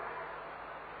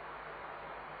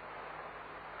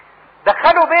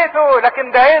 دخلوا بيته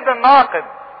لكن ده عيد الناقد،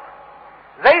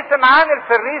 زي سمعان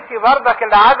الفريسي برضك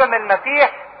اللي عزم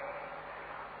المسيح،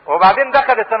 وبعدين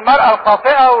دخلت المرأة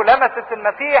الخاطئة ولمست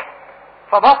المسيح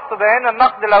فبص بعين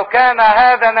النقد، لو كان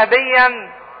هذا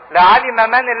نبيا لعلم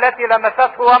من التي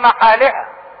لمسته وما حالها.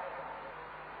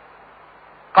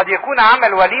 قد يكون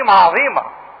عمل وليمة عظيمة،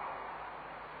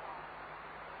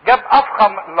 جاب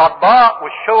افخم الاطباق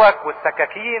والشوك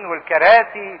والسكاكين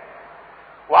والكراسي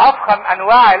وافخم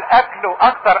انواع الاكل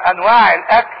واكثر انواع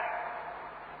الاكل،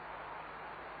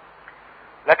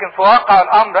 لكن في واقع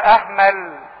الامر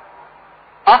اهمل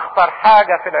اخطر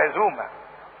حاجة في العزومة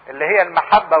اللي هي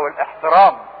المحبة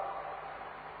والاحترام.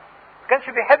 ما كانش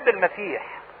بيحب المسيح،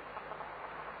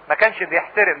 ما كانش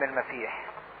بيحترم المسيح.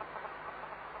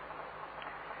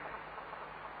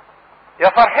 يا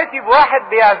فرحتي بواحد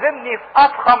بيعزمني في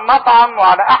افخم مطعم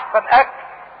وعلى احسن اكل،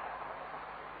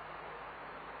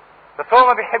 بس هو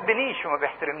ما بيحبنيش وما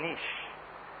بيحترمنيش.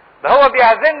 ده هو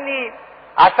بيعزمني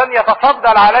عشان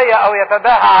يتفضل عليا او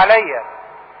يتباهى عليا،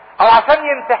 او عشان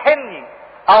يمتحني،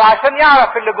 او عشان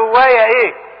يعرف اللي جوايا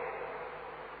ايه،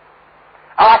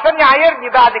 او عشان يعايرني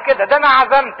بعد كده. ده انا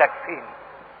عزمتك فين؟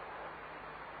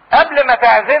 قبل ما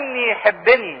تعزمني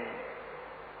حبني،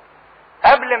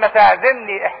 قبل ما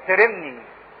تعزمني احترمني،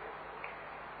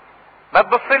 ما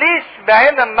تبصليش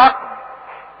بعين النقد.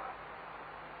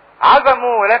 عزمه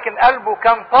ولكن قلبه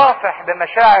كان طافح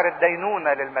بمشاعر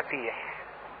الدينونة للمسيح،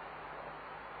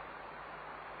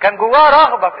 كان جواه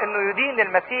رغبة في انه يدين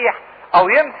المسيح او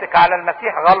يمسك على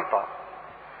المسيح غلطة،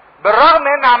 بالرغم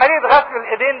ان عملية غسل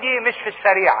الايدين دي مش في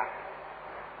الشريعة،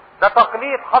 ده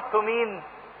تقليد حطوا مين؟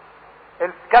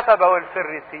 الكتبة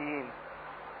والفريسيين.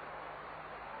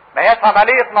 ما هيش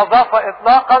عملية نظافة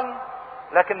اطلاقا،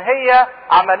 لكن هي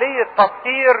عملية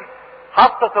تطهير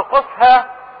حط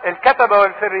طقوسها الكتبة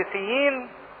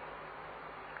والفريسيين.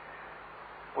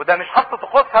 وده مش حط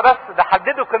طقوسها بس، ده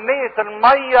حددوا كمية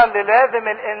المية اللي لازم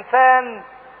الانسان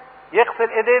يغسل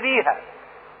ايديه بيها.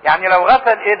 يعني لو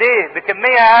غسل ايديه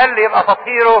بكمية اقل يبقى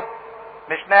تطهيره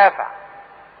مش نافع.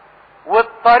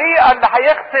 والطريقة اللي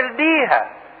هيغسل بيها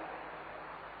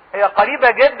هي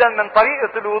قريبة جدا من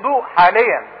طريقة الوضوء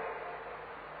حاليا.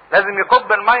 لازم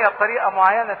يكب المية بطريقة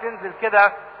معينة تنزل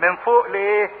كده من فوق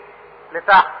لايه؟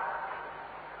 لتحت.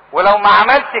 ولو ما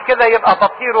عملش كده يبقى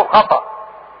تطهيره خطأ.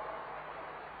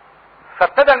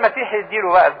 فابتدى المسيح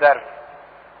يديله بقى الدرس،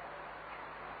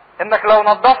 انك لو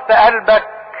نظفت قلبك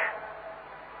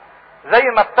زي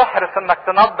ما بتحرص انك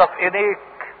تنظف ايديك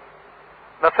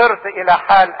لصرت الى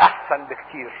حال احسن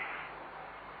بكتير.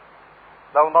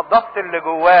 لو نظفت اللي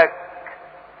جواك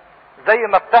زي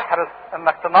ما بتحرص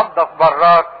انك تنظف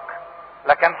براك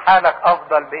لكن حالك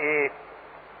افضل بايه؟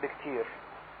 بكتير.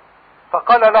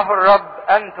 فقال له الرب: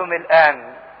 انتم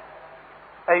الان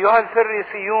ايها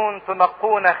الفريسيون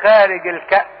تنقون خارج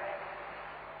الكأس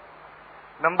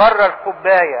من بره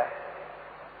الكوباية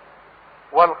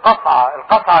والقصعة.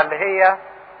 القصعة اللي هي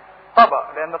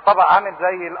طبق، لان الطبق عامل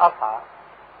زي القصعة.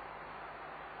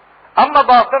 اما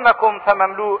باطنكم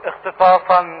فمملوء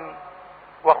اختطافا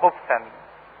وخبثا.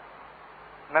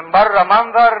 من بره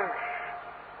منظر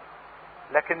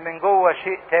لكن من جوه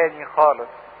شيء تاني خالص.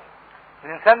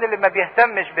 الانسان اللي ما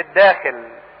بيهتمش بالداخل،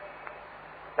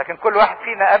 لكن كل واحد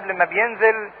فينا قبل ما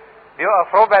بينزل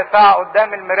بيقف ربع ساعة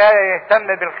قدام المراية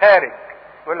يهتم بالخارج.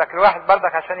 يقول لك الواحد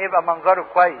برضك عشان يبقى منظره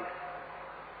كويس.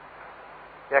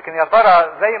 لكن يا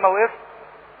ترى زي ما وقفت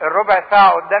الربع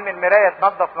ساعة قدام المراية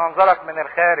تنظف منظرك من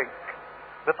الخارج،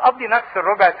 بتقضي نفس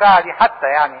الربع ساعة دي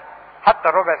حتى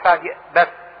الربع ساعة دي بس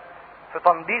في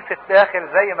تنظيف الداخل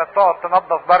زي ما بتقعد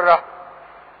تنظف بره؟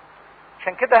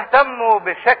 عشان كده اهتموا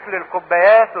بشكل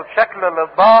الكوبايات وبشكل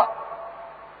الاطباق،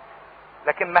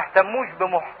 لكن ما اهتموش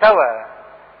بمحتوى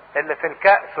اللي في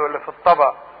الكأس واللي في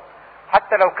الطبق.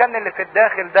 حتى لو كان اللي في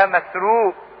الداخل ده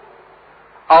مسروق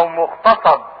او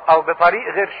مغتصب او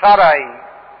بطريق غير شرعي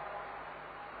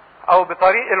او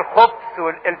بطريق الخبث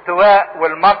والالتواء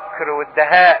والمكر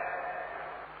والدهاء،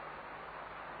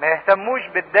 ما يهتموش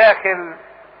بالداخل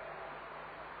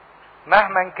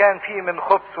مهما كان فيه من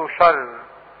خبث وشر.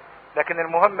 لكن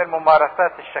المهم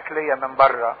الممارسات الشكلية من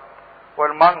بره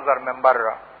والمنظر من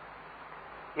بره.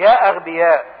 يا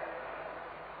اغبياء.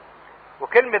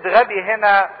 وكلمة غبي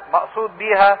هنا مقصود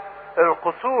بيها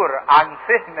القصور عن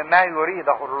فهم ما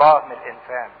يريده الله من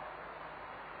الانسان.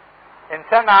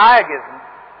 انسان عاجز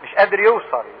مش قادر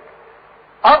يوصل.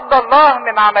 قصد الله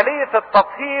من عملية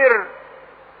التطهير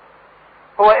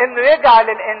هو انه يجعل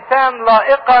الانسان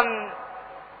لائقا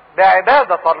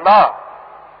بعبادة الله.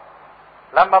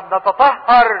 لما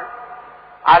بنتطهر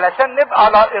علشان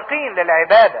نبقى لائقين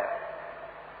للعبادة،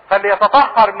 فاللي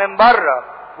يتطهر من بره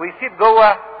ويسيب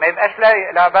جوه ما يبقاش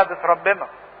لايق لعبادة ربنا.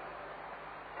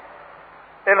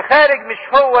 الخارج مش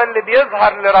هو اللي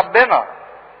بيظهر لربنا،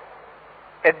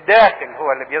 الداخل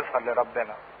هو اللي بيظهر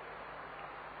لربنا.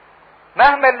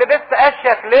 مهما لبست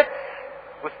اشيك لبس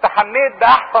واستحميت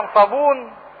باحسن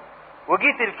صابون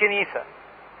وجيت الكنيسة،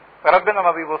 ربنا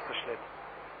ما بيبصش لده.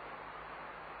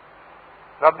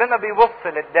 ربنا بيبص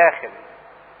للداخل.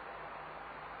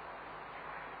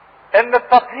 ان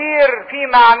التطهير في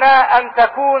معناه ان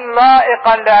تكون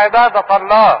لائقا لعبادة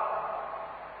الله.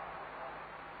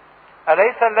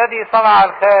 أليس الذي صنع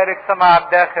الخارج صنع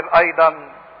الداخل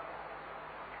ايضا؟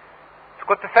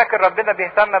 كنت فاكر ربنا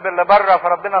بيهتم باللي بره،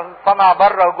 فربنا صنع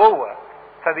بره وجوه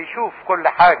فبيشوف كل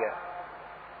حاجة.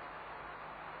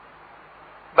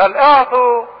 بل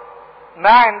اعطوا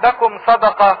ما عندكم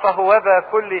صدقة فهوذا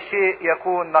كل شيء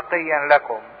يكون نقيا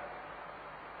لكم.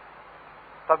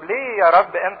 طب ليه يا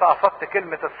رب انت قصدت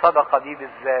كلمة الصدقة دي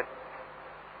بالذات؟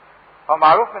 هو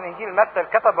معروف من انجيل متى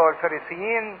الكتبة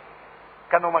والفريسيين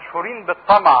كانوا مشهورين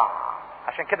بالطمع،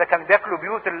 عشان كده كانوا بياكلوا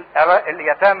بيوت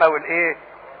اليتامى والايه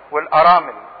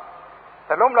والارامل.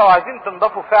 قال لهم لو عايزين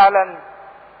تنضفوا فعلا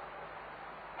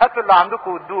هاتوا اللي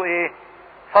عندكم وادوه ايه؟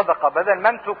 صدقة، بدل ما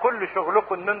انتوا كل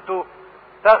شغلكم ان انتوا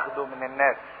تاخدوا من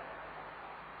الناس.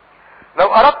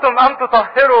 لو اردتم ان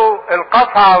تطهروا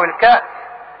القصعة والكأس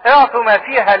اعطوا ما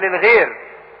فيها للغير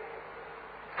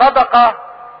صدقة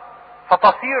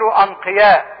فتصيروا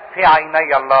انقياء في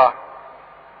عيني الله.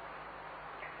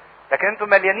 لكن انتم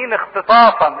مليانين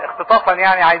اختطافا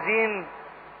يعني عايزين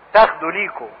تاخدوا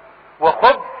ليكوا،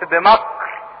 وخبث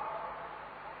بمكر.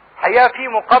 حقيقة في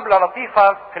مقابلة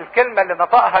لطيفة في الكلمة اللي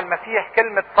نطقها المسيح،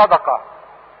 كلمة صدقة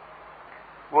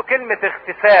وكلمة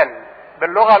اغتسال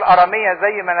باللغة الارامية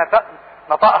زي ما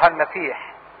نطقها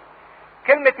المسيح.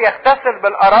 كلمة يغتسل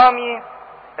بالارامي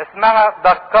اسمها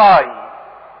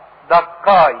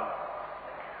دكاي،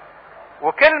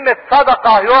 وكلمة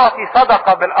صدقة يعطي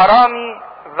صدقة بالارامي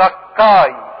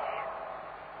ذكاي،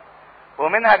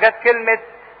 ومنها جت كلمة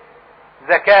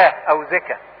زكاة او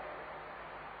زكاة.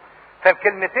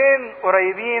 فالكلمتين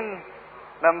قريبين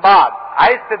من بعض.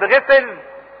 عايز تتغسل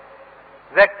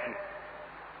زكي،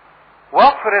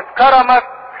 وفرة كرمك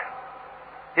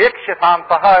يكشف عن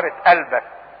طهارة قلبك.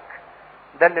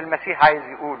 ده اللي المسيح عايز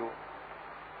يقوله.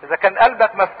 اذا كان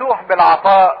قلبك مفتوح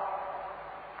بالعطاء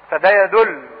فده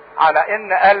يدل على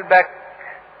ان قلبك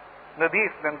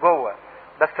نضيف من جوه،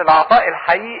 بس العطاء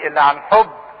الحقيقي اللي عن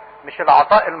حب، مش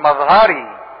العطاء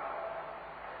المظهري.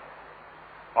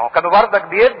 ما هو كانوا برضك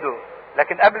بيدوا،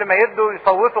 لكن قبل ما يدوا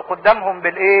يصوتوا قدامهم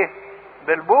بالايه؟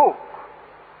 بالبوق.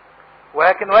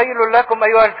 ولكن ويل لكم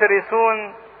ايها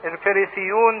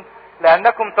الفريسيون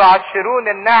لانكم تعشرون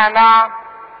النعنع.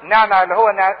 النعنع اللي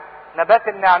هو نبات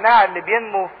النعناع اللي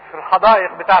بينمو في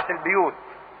الحدائق بتاعة البيوت،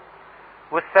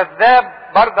 والسذاب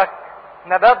بردك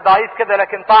نبات ضعيف كده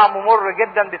لكن طعمه مر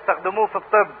جدا، بيستخدموه في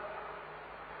الطب.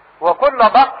 وكل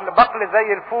بقل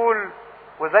زي الفول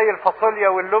وزي الفاصوليا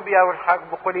واللوبيا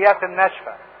والبقوليات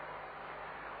الناشفة.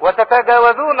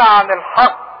 وتتجاوزون عن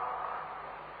الحق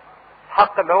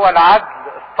اللي هو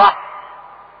العدل الصح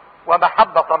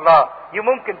ومحبة الله، دي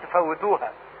ممكن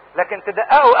تفوتوها، لكن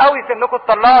تدققوا قوي في انكم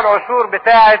تطلعوا العشور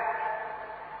بتاعة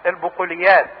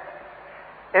البقوليات.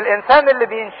 الانسان اللي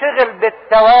بينشغل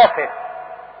بالتوافه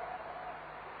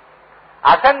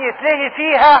عشان يتلهي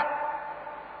فيها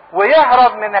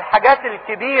ويهرب من الحاجات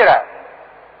الكبيرة،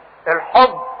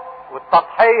 الحب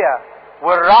والتضحية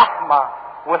والرحمة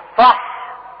والصح،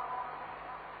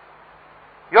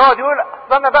 يقعد يقول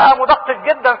اصل انا بقى مدقق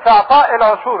جدا في اعطاء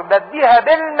العشور، بديها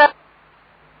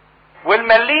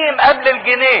والمليم قبل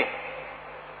الجنيه،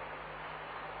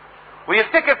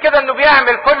 ويفتكر كده انه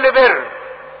بيعمل كل بر،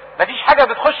 مفيش حاجة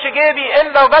بتخش جيبي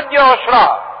الا وبدي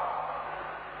عشرها.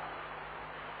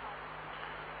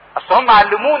 اصل هم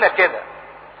علمونا كده،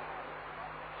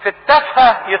 في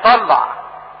التافهة يطلع،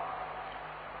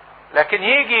 لكن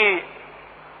يجي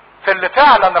في اللي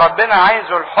فعلا ربنا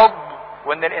عايزه الحب،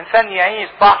 وان الانسان يعيش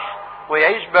صح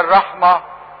ويعيش بالرحمة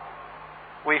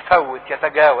ويفوت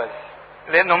يتجاوز،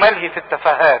 لانه ملهي في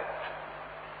التفاهات.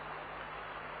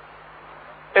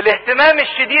 الاهتمام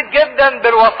الشديد جدا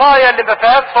بالوصايا اللي ما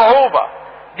فيهاش صعوبة،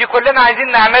 دي كلنا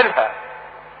عايزين نعملها،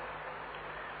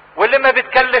 واللي ما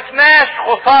بتكلفناش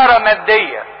خسارة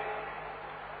مادية.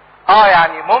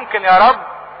 يعني ممكن يا رب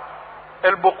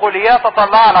البقوليات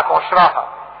اطلع لك عشرها،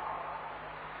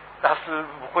 بس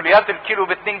البقوليات الكيلو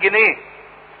ب2 جنيه،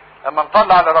 لما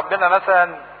نطلع لربنا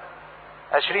مثلا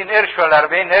 20 قرش ولا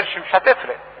 40 قرش مش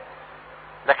هتفرق.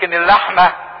 لكن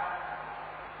اللحمة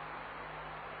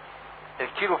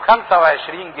الكيلو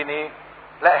ب25 جنيه،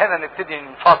 لا هنا نبتدي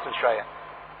نفاصل شوية،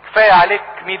 كفاية عليك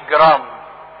 100 جرام.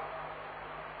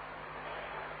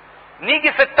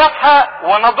 نيجي في التافهة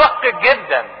وندقق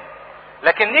جدا،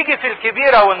 لكن نيجي في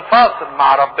الكبيرة ونفاصل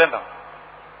مع ربنا.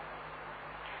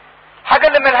 حاجة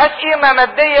اللي ملهاش قيمة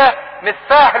مادية مش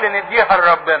سهل نديها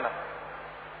لربنا.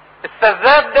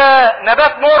 السذاب ده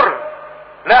نبات مر،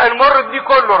 لا المر اديه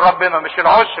كله لربنا، مش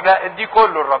العشر، لا اديه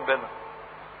كله لربنا.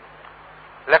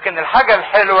 لكن الحاجة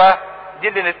الحلوة دي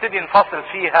اللي نبتدي نفاصل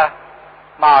فيها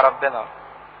مع ربنا.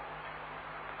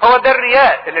 هو ده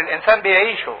الرياء اللي الانسان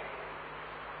بيعيشه.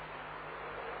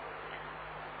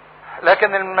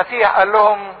 لكن المسيح قال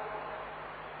لهم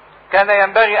كان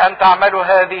ينبغي ان تعملوا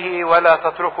هذه ولا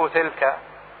تتركوا تلك.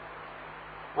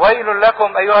 ويل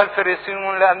لكم ايها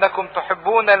الفريسيون لانكم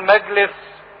تحبون المجلس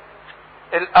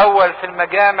الاول في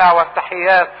المجامع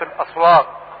والتحيات في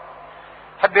الاسواق.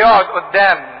 يحب يقعد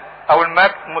قدام او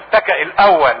المتكئ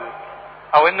الاول،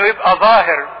 او انه يبقى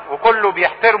ظاهر وكله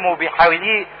بيحترمه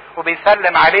وبيحاوليه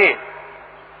وبيسلم عليه.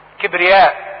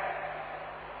 كبرياء،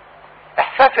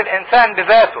 احساس الانسان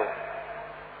بذاته.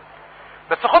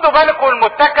 بس خدوا بالكم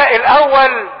المتكئ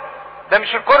الاول ده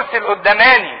مش الكرسي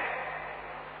القداماني،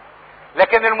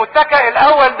 لكن المتكئ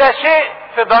الاول ده شيء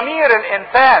في ضمير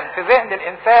الانسان، في ذهن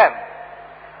الانسان.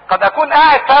 قد اكون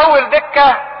قاعد في اول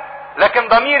دكة لكن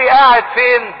ضميري قاعد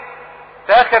فين؟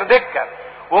 في اخر دكة.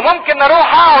 وممكن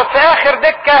اروح اقعد في اخر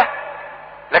دكة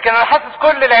لكن انا حاسس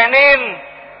كل العينين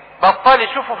بطل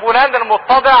يشوفوا فلان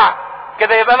المتضع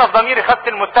كده، يبقى انا في ضميري خدت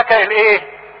المتكئ الايه؟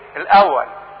 الاول.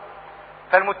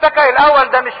 فالمتكئ الاول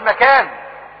ده مش مكان،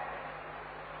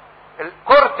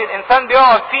 الكرسي الانسان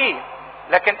بيقعد فيه،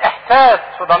 لكن احساس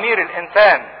في ضمير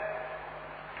الانسان.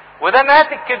 وده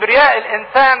ناتج كبرياء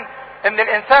الانسان، ان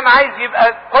الانسان عايز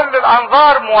يبقى كل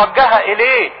الانظار موجهة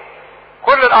اليه،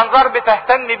 كل الانظار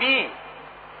بتهتم بيه.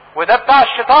 وده بتاع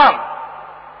الشيطان.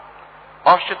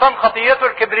 ما هو الشيطان خطيته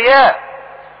الكبرياء،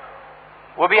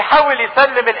 وبيحاول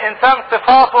يسلم الانسان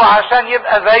صفاته عشان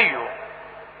يبقى زيه،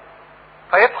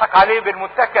 فيضحك عليه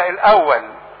بالمتكئ الاول.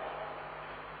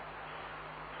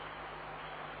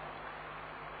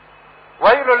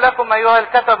 ويل لكم ايها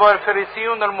الكتبة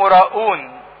والفريسيون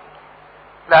المراؤون،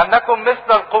 لانكم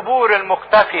مثل القبور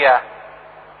المختفية،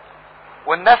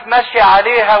 والناس ماشية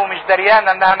عليها ومش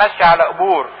دريانة انها ماشية على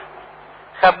قبور،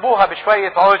 خبوها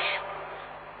بشوية عشب.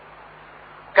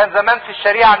 كان زمان في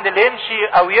الشريعة ان اللي يمشي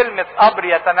او يلمس قبر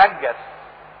يتنجس.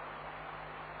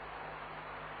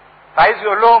 فعايز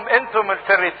يقول لهم انتم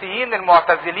الفريسيين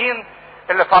المعتزلين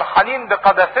اللي فرحانين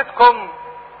بقداستكم،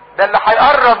 ده اللي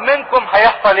هيقرب منكم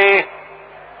هيحصل ايه؟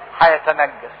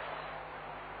 هيتنجس.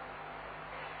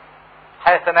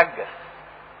 هيتنجس.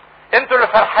 انتوا اللي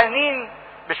فرحانين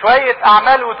بشوية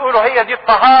اعمال وتقولوا هي دي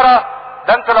الطهارة،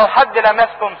 ده انتوا لو حد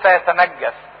لمسكم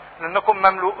سيتنجس، لانكم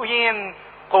مملوئين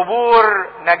قبور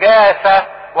نجاسة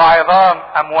وعظام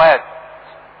اموات.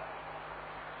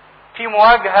 في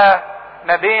مواجهة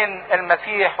ما بين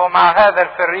المسيح ومع هذا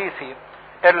الفريسي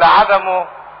اللي عدمه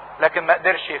لكن ما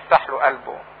قدرش يفتح له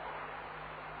قلبه.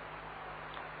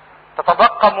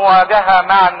 تتبقى مواجهة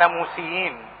مع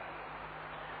الناموسيين.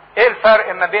 ايه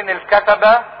الفرق ما بين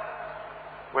الكتبة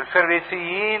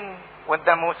والفريسيين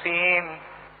والناموسيين؟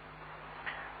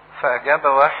 فأجاب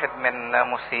واحد من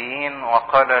الناموسيين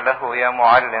وقال له: يا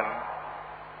معلم،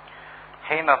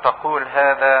 حين تقول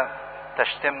هذا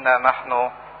تشتمنا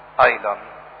نحن أيضا.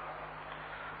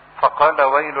 فقال: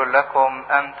 ويل لكم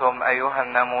أنتم أيها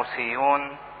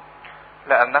الناموسيون،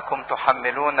 لأنكم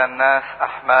تحملون الناس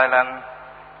أحمالا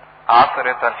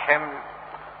عثرة الحمل،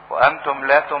 وأنتم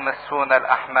لا تمسون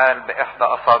الأحمال بإحدى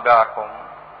أصابعكم.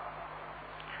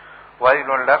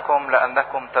 ويل لكم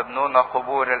لأنكم تبنون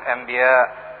قبور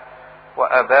الأنبياء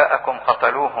وآباءكم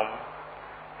قتلوهم،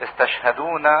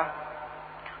 استشهدون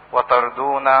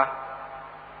وترضون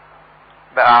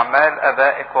بأعمال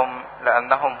آبائكم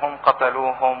لأنهم هم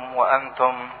قتلوهم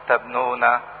وأنتم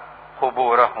تبنون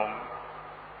قبورهم.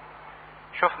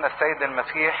 شفنا السيد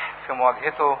المسيح في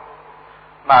مواجهته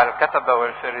مع الكتبة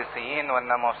والفريسيين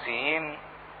والناموسيين،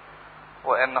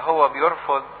 وإن هو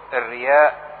بيرفض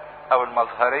الرياء أو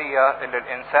المظهرية اللي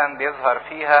الإنسان بيظهر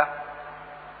فيها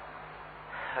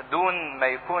دون ما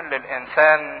يكون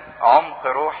للإنسان عمق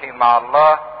روحي مع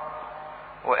الله،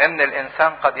 وإن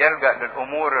الإنسان قد يلجأ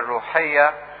للأمور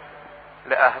الروحية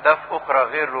لأهداف أخرى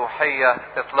غير روحية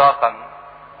إطلاقا.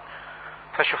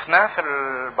 فشفناه في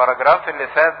البراجراف اللي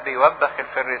فات بيوبخ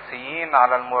الفريسيين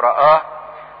على المراءة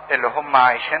اللي هم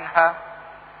عايشينها،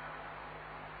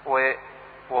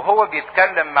 وهو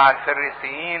بيتكلم مع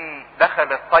الفريسيين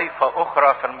دخلت طائفة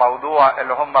أخرى في الموضوع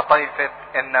اللي هم طائفة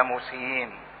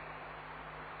الناموسيين.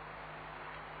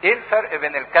 إيه الفرق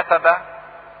بين الكتبة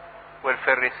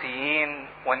والفريسيين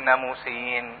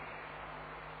والناموسيين؟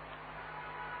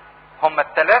 هم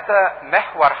الثلاثة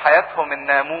محور حياتهم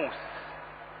الناموس،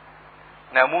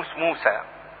 ناموس موسى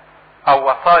او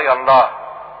وصايا الله.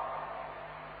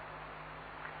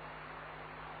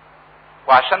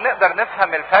 وعشان نقدر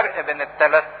نفهم الفرق بين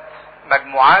الثلاث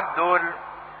مجموعات دول،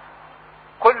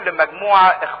 كل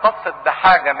مجموعة اختصت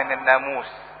بحاجة من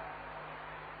الناموس.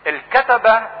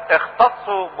 الكتبة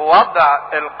اختصوا بوضع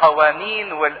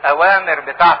القوانين والاوامر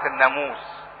بتاعة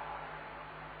الناموس،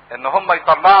 ان هم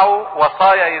يطلعوا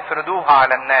وصايا يفرضوها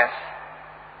على الناس،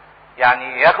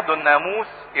 يعني ياخدوا الناموس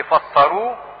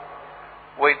يفسروه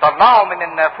ويطلعوا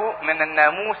من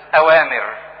الناموس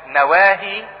اوامر،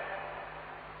 نواهي،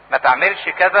 ما تعملش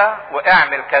كذا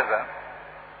واعمل كذا.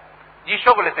 دي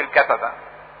شغلة الكتبة.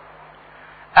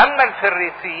 اما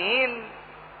الفريسيين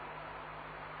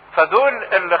فدول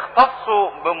اللي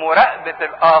اختصوا بمراقبة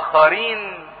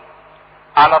الاخرين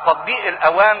على تطبيق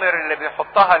الاوامر اللي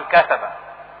بيحطها الكتبة.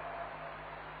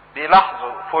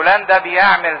 بيلاحظوا فلان ده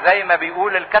بيعمل زي ما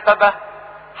بيقول الكتبة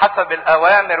حسب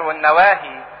الاوامر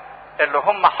والنواهي اللي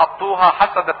هم حطوها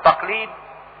حسب التقليد.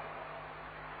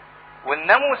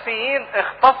 والناموسيين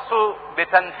اختصوا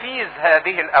بتنفيذ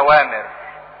هذه الاوامر،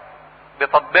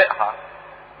 بتطبيقها،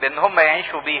 بان هم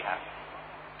يعيشوا بيها.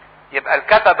 يبقى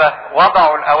الكتبة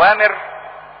وضعوا الاوامر،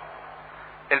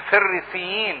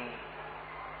 الفريسيين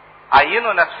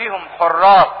عينوا نفسهم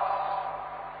حراس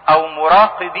او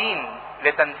مراقبين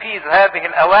لتنفيذ هذه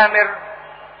الاوامر،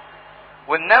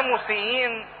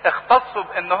 والناموسيين اختصوا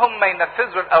بان هم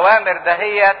ينفذوا الاوامر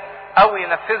دهيت او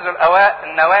ينفذوا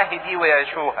النواهي دي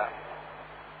ويعيشوها.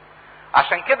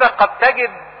 عشان كده قد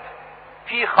تجد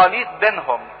في خليط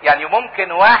بينهم، يعني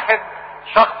ممكن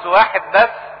شخص واحد بس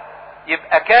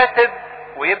يبقى كاتب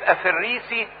ويبقى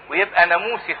فريسي ويبقى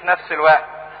ناموسي في نفس الوقت،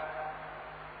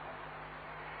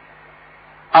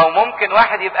 او ممكن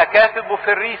واحد يبقى كاتب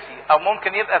وفريسي، او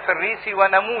ممكن يبقى فريسي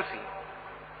وناموسي.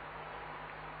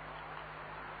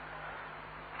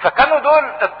 فكانوا دول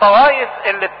الطوائف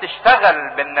اللي بتشتغل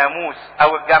بالناموس،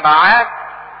 او الجماعات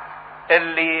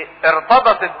اللي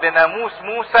ارتبطت بناموس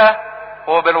موسى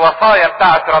وبالوصايا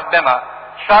بتاعت ربنا،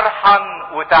 شرحا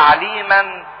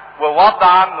وتعليما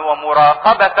ووضعا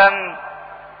ومراقبة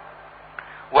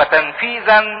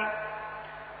وتنفيذا،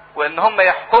 وان هم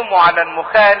يحكموا على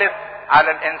المخالف،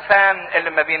 على الانسان اللي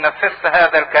ما بينفذش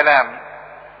هذا الكلام.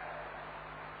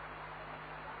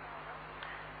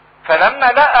 فلما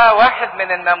لقى واحد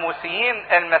من الناموسيين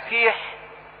المسيح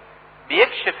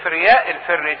بيكشف رياء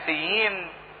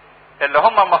الفريسيين اللي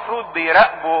هم مفروض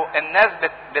بيراقبوا الناس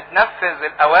بتنفذ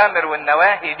الاوامر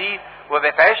والنواهي دي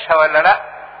وبتعيشها ولا لا،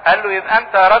 قال له يبقى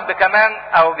انت يا رب كمان،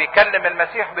 او بيكلم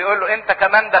المسيح بيقول له انت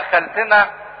كمان دخلتنا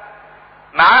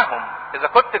معاهم. اذا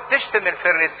كنت بتشتم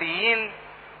الفريسيين،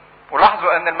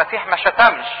 ولاحظوا ان المسيح ما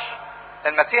شتمش،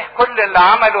 المسيح كل اللي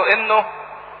عمله انه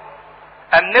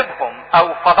انبهم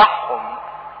او فضحهم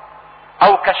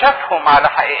او كشفهم على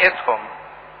حقيقتهم.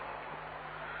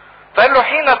 فقال له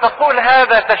حين تقول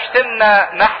هذا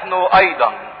تشتمنا نحن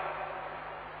ايضا.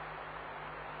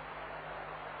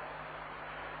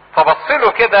 فبص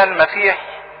له كده المسيح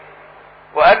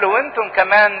وقال له وانتم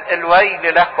كمان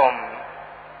الويل لكم.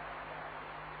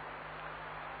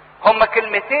 هما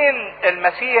كلمتين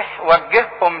المسيح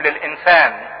وجههم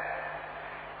للانسان،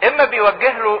 اما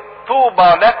بيوجه له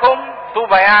طوبى لكم،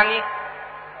 طوبى يعني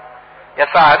يا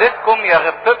سعادتكم يا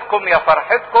غبطتكم يا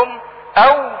فرحتكم،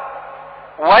 او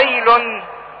ويل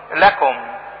لكم.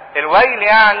 الويل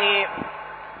يعني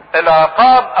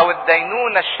العقاب او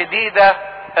الدينونة الشديدة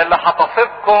اللي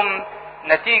هتصيبكم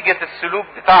نتيجة السلوك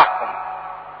بتاعكم.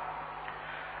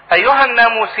 ايها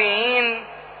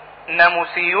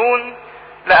الناموسيون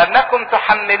لانكم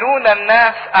تحملون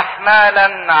الناس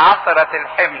احمالا عثرة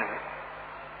الحمل.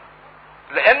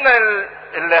 لان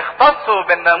اللي اختصوا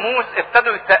بالناموس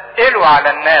ابتدوا يتقلوا على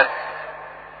الناس،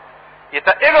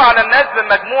 يتقلوا على الناس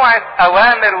بمجموعة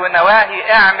اوامر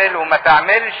ونواهي، اعمل وما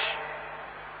تعملش.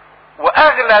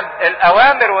 واغلب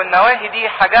الاوامر والنواهي دي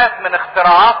حاجات من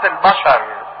اختراعات البشر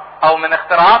او من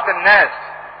اختراعات الناس،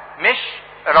 مش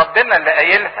ربنا اللي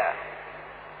قايلها.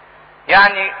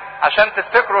 يعني عشان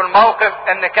تفتكروا الموقف،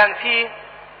 ان كان في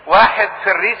واحد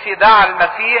فريسي دعا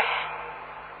المسيح،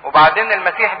 وبعدين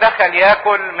المسيح دخل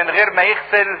ياكل من غير ما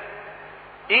يغسل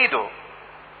ايده.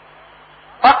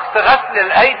 طقس غسل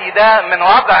الايدي ده من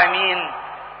وضع مين؟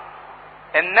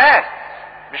 الناس،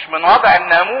 مش من وضع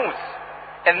الناموس.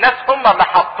 الناس هم اللي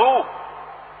حطوه،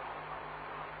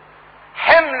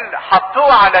 حمل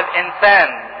حطوه على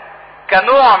الانسان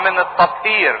كنوع من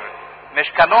التطهير،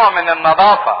 مش كنوع من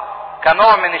النظافة،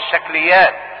 كنوع من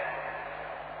الشكليات.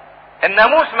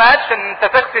 الناموس ما قالش ان انت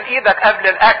تغسل ايدك قبل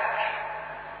الاكل.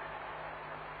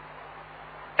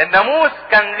 الناموس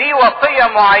كان ليه وصية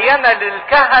معينة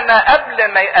للكهنة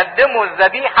قبل ما يقدموا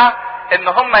الذبيحة ان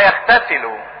هم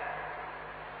يغتسلوا،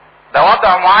 ده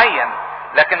وضع معين.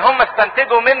 لكن هم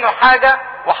استنتجوا منه حاجة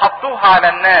وحطوها على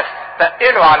الناس،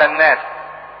 تقلوا على الناس.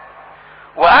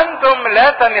 وانتم لا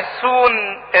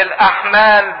تمسون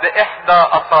الاحمال باحدى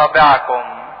اصابعكم.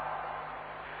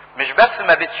 مش بس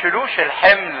ما بتشيلوش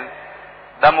الحمل،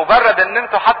 ده مجرد ان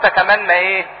انتوا حتى كمان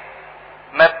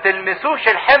ما بتلمسوش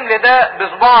الحمل ده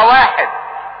بصباع واحد.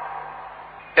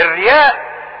 الرياء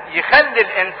يخلي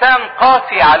الانسان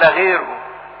قاسي على غيره،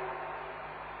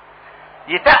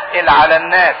 يتقل على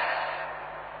الناس،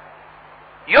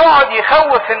 يقعد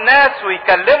يخوف الناس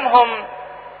ويكلمهم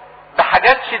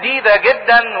بحاجات شديدة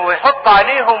جدا ويحط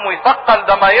عليهم ويثقل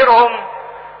ضمايرهم،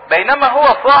 بينما هو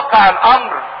في واقع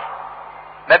الامر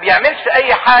ما بيعملش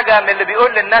اي حاجة من اللي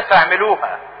بيقول للناس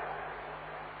اعملوها.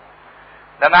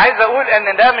 ده انا عايز اقول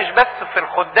ان ده مش بس في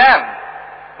الخدام،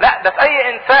 لا ده في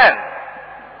اي انسان.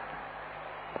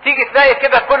 تيجي تلاقي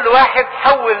كده كل واحد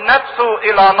حول نفسه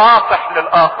الى ناصح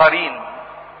للاخرين،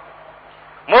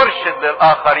 مرشد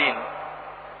للاخرين،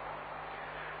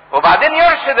 وبعدين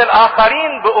يرشد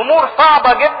الاخرين بامور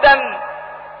صعبة جدا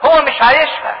هو مش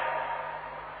عايشها،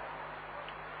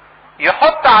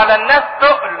 يحط على الناس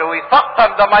تقل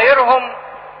ويثقل ضمايرهم،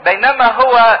 بينما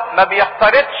هو ما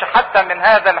بيقتربش حتى من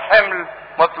هذا الحمل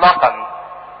مطلقا.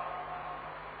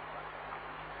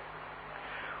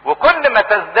 وكل ما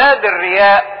تزداد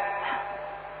الرياء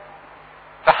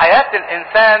في حياة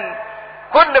الانسان،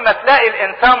 كل ما تلاقي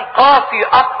الانسان قاسي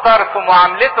اكتر في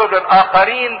معاملته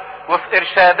للاخرين وفي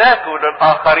ارشاداته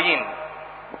للاخرين.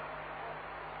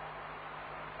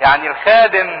 يعني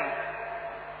الخادم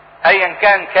ايا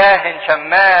كان كاهن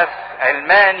شماس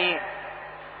علماني،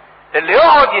 اللي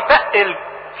يقعد يتقل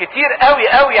كتير قوي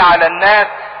قوي على الناس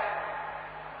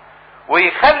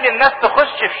ويخلي الناس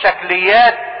تخش في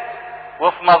شكليات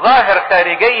وفي مظاهر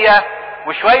خارجية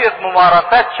وشوية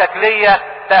ممارسات شكلية،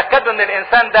 تأكدوا ان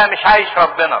الانسان ده مش عايش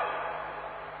ربنا.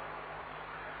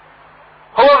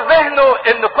 هو في ذهنه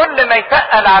ان كل ما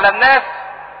يتقل على الناس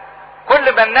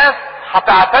كل ما الناس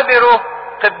هتعتبره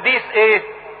قديس ايه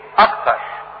اكتر.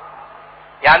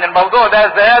 يعني الموضوع ده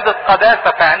زيادة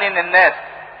قداسة في عينين الناس،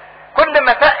 كل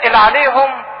ما تقل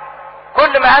عليهم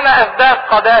كل ما انا ازداد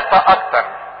قداسة اكتر.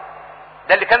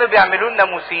 ده اللي كانوا بيعملوه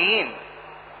الناموسيين،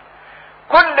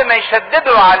 كل ما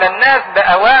يشددوا على الناس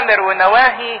باوامر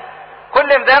ونواهي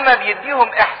كل ده ما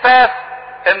بيديهم احساس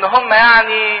ان هم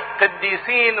يعني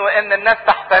قديسين وان الناس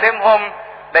تحترمهم،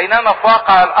 بينما في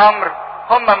واقع الامر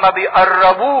هم ما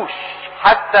بيقربوش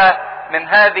حتى من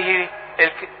هذه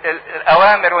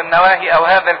الاوامر والنواهي او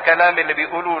هذا الكلام اللي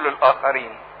بيقولوه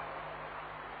للاخرين.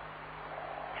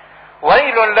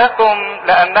 ويل لكم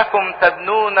لانكم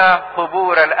تبنون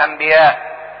قبور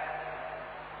الانبياء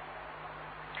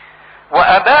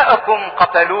واباءكم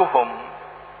قتلوهم.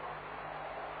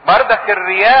 بردك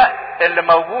الرياء اللي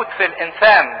موجود في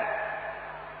الانسان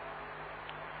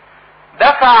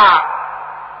دفع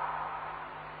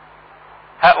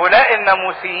هؤلاء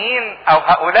الناموسيين او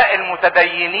هؤلاء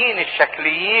المتدينين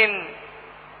الشكليين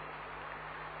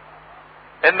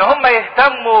ان هم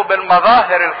يهتموا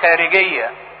بالمظاهر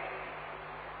الخارجية،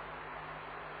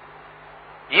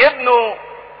 يبنوا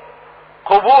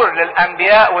قبور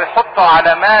للانبياء ويحطوا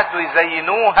علامات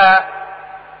ويزينوها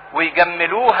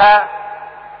ويجملوها،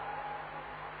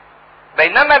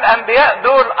 بينما الانبياء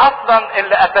دول اصلا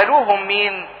اللي قتلوهم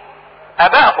مين؟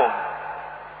 ابائهم.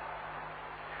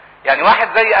 يعني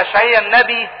واحد زي اشعياء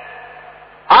النبي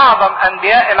اعظم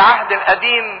انبياء العهد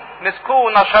القديم مسكوه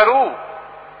ونشروه،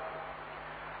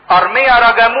 ارميا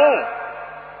رجموه.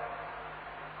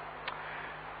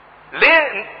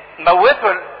 ليه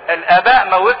موتوا الاباء؟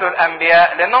 موتوا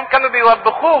الانبياء لانهم كانوا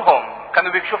بيوبخوهم،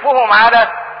 كانوا بيكشفوهم على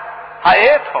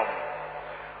حقيقتهم.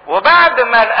 وبعد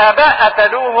ما الاباء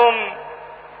قتلوهم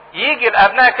يجي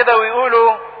الابناء كده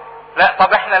ويقولوا لا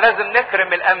طب احنا لازم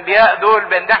نكرم الانبياء دول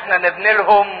بان احنا نبني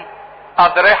لهم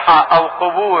اضرحة او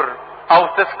قبور او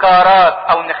تذكارات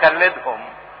او نخلدهم.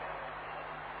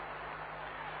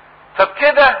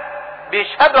 فبكده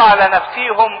بيشهدوا على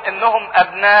نفسيهم انهم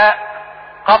ابناء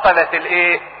قتلة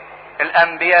الايه؟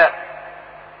 الانبياء.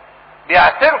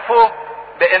 بيعترفوا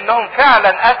بانهم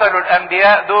فعلا قتلوا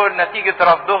الانبياء دول نتيجة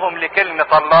رفضهم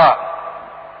لكلمة الله.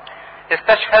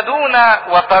 استشهدون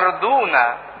وترضون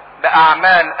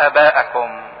باعمال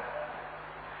ابائكم.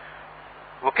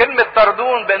 وكلمة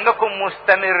ترضون بانكم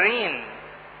مستمرين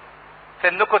في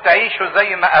انكم تعيشوا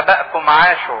زي ما ابائكم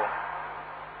عاشوا.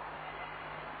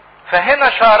 فهنا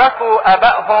شاركوا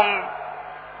ابائهم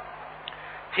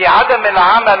في عدم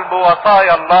العمل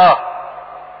بوصايا الله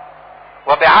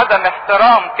وبعدم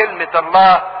احترام كلمة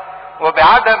الله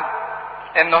وبعدم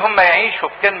ان هم يعيشوا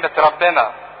بكلمة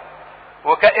ربنا،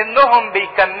 وكأنهم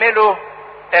بيكملوا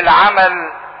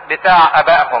العمل بتاع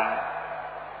ابائهم،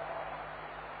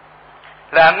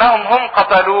 لانهم هم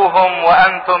قتلوهم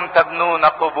وانتم تبنون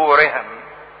قبورهم.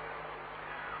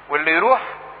 واللي يروح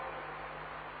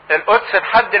القدس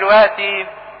لحد دلوقتي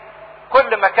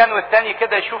كل مكان والتاني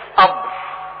كده يشوف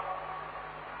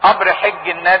قبر حج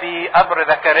النبي، قبر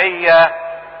زكريا،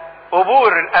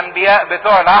 قبور الانبياء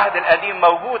بتوع العهد القديم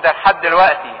موجودة لحد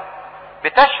دلوقتي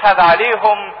بتشهد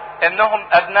عليهم انهم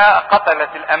ابناء قتلة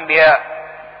الانبياء.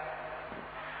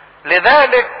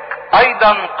 لذلك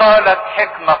ايضا قالت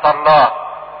حكمة الله،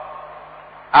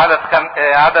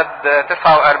 عدد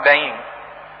 49.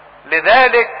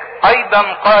 لذلك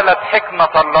ايضا قالت حكمة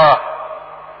الله.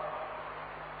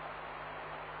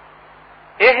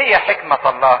 ايه هي حكمة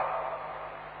الله؟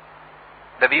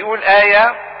 ده بيقول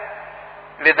آية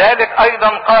لذلك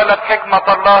ايضا قالت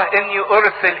حكمة الله اني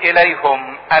ارسل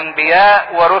اليهم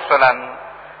انبياء ورسلا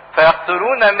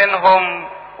فيقتلون منهم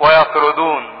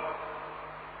ويطردون.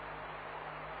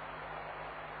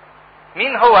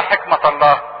 مين هو حكمة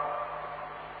الله؟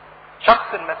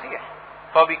 شخص المسيح.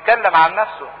 فهو بيتكلم عن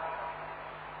نفسه،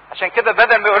 عشان كده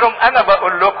بدل ما يقول لهم انا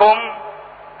بقول لكم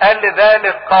قال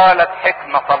لذلك قالت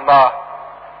حكمة الله.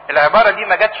 العبارة دي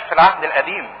ما جاتش في العهد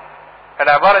القديم،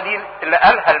 العبارة دي اللي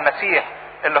قالها المسيح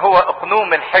اللي هو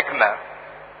اقنوم الحكمة.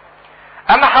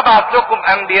 انا هبعت لكم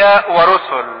انبياء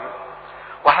ورسل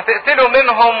وهتقتلوا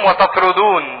منهم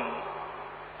وتطردون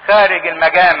خارج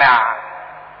المجامع.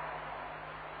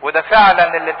 وده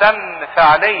فعلا اللي تم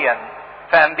فعليا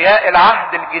في انبياء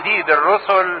العهد الجديد،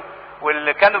 الرسل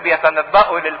واللي كانوا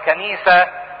بيتنبأوا للكنيسة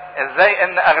ازاي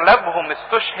ان اغلبهم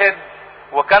استشهد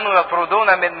وكانوا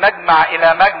يطردون من مجمع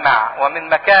الى مجمع ومن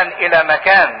مكان الى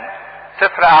مكان.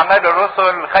 سفر اعمال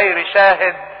الرسل خير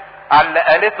شاهد على اللي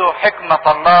قالته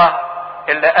حكمة الله،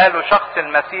 اللي قاله شخص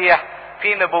المسيح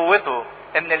في نبوته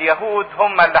ان اليهود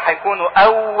هم اللي هيكونوا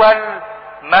اول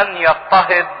من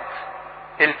يضطهد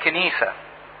الكنيسة.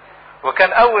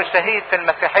 وكان اول شهيد في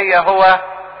المسيحية هو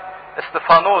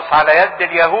استفانوس على يد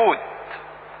اليهود،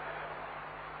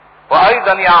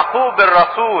 وايضا يعقوب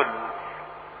الرسول،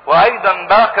 وايضا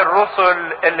باقي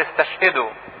الرسل اللي استشهدوا.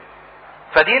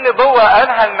 فدي نبوة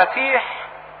قالها المسيح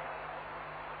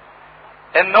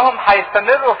انهم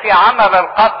هيستمروا في عمل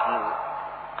القتل،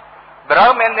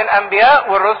 برغم ان الانبياء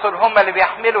والرسل هم اللي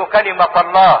بيحملوا كلمة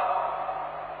الله،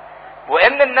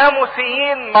 وان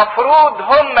الناموسيين مفروض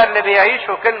هم اللي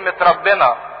بيعيشوا كلمة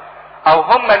ربنا او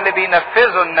هم اللي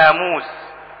بينفذوا الناموس،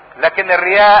 لكن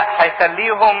الرياء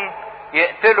هيخليهم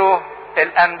يقتلوا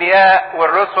الانبياء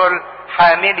والرسل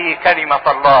حاملي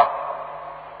كلمة الله.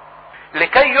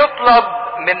 لكي يطلب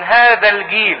من هذا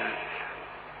الجيل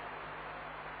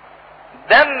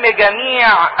دم جميع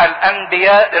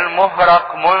الانبياء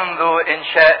المهرق منذ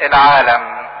انشاء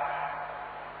العالم.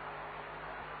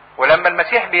 ولما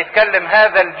المسيح بيتكلم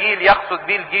هذا الجيل يقصد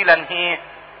بيه الجيل انهيه؟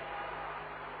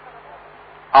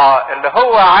 اللي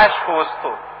هو عاش في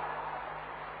وسطه،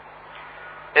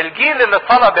 الجيل اللي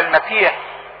طلب المسيح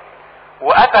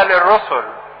وقتل الرسل.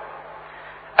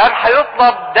 قال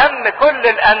هيطلب دم كل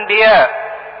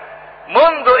الانبياء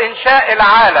منذ انشاء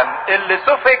العالم اللي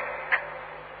سفك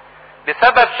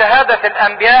بسبب شهادة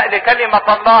الانبياء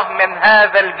لكلمة الله من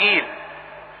هذا الجيل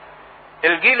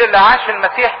اللي عاش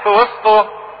المسيح في وسطه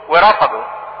ورفضه.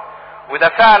 وده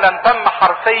فعلا تم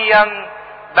حرفيا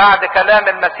بعد كلام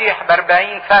المسيح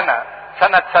ب40 سنة،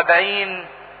 سنة 70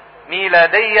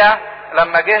 ميلادية،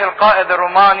 لما جه القائد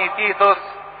الروماني تيتوس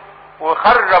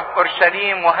وخرب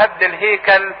اورشليم وهد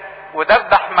الهيكل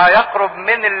وذبح ما يقرب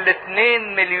من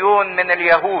 2 مليون من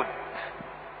اليهود.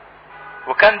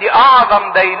 وكان دي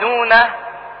اعظم دينونة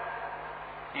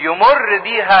يمر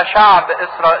بيها شعب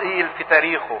اسرائيل في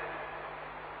تاريخه.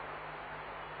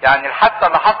 يعني الحادثة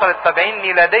اللي حصلت 70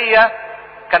 ميلادية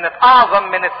كانت اعظم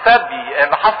من السبي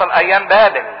اللي حصل ايام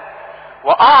بابل،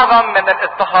 واعظم من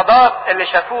الاضطهادات اللي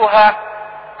شافوها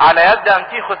على يد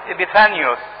انتيخوس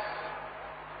ابيفانيوس.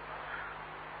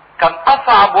 كان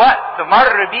اصعب وقت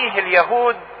مر بيه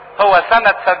اليهود هو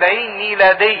سنة 70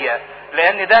 ميلادية،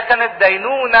 لان ده كانت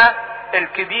دينونة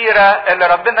الكبيرة اللي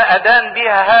ربنا ادان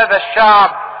بيها هذا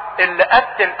الشعب اللي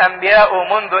قتل انبياءه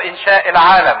منذ انشاء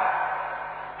العالم،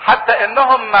 حتى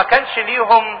انهم ما كانش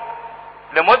ليهم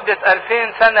لمدة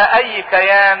 2000 سنة اي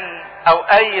كيان او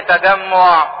اي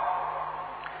تجمع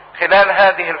خلال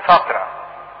هذه الفترة.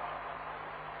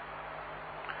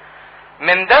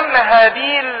 من دم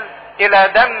هابيل الى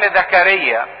دم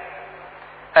زكريا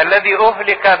الذي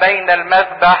اهلك بين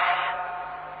المذبح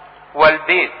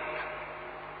والبيت.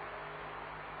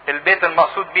 البيت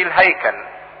المقصود به الهيكل.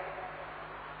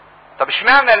 طب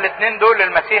اشمعنى الاثنين دول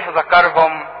المسيح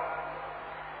ذكرهم؟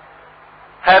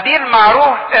 هابيل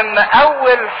معروف ان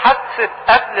اول حادثة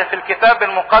قتل في الكتاب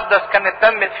المقدس كانت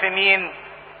تمت في مين؟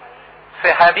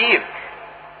 في هابيل.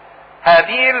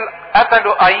 هابيل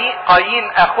قتلوا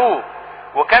قايين اخوه،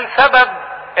 وكان سبب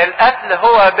القتل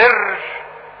هو بر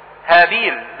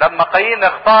هابيل، لما قايين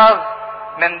اغتاظ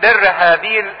من بر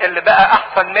هابيل اللي بقى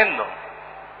احسن منه.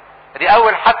 دي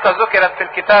اول حادثة ذكرت في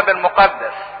الكتاب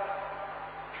المقدس.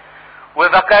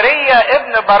 وزكريا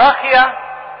ابن براخيا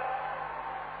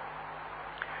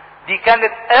دي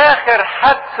كانت اخر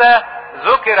حادثة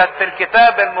ذكرت في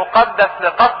الكتاب المقدس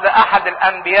لقتل احد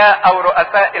الانبياء او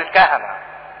رؤساء الكهنة.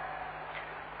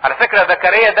 على فكرة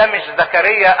زكريا ده مش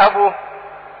زكريا ابو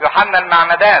يوحنا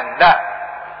المعمدان، لا،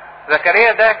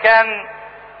 زكريا ده كان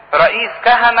رئيس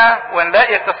كهنة،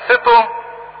 ونلاقي قصته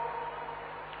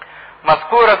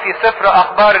مذكورة في سفر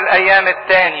اخبار الايام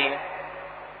الثاني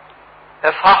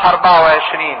اصحاح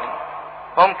 24.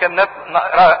 ممكن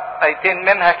نقرأ ايتين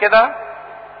منها كده.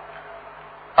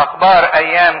 اخبار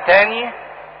ايام تاني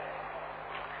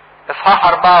اصحاح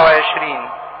 24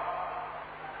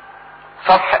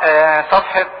 صفحة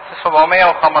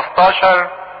 715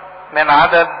 من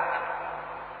عدد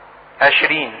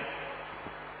 20،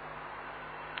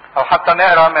 او حتى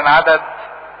نقرأ من عدد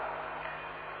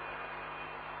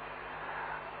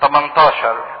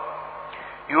 18.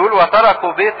 يقول: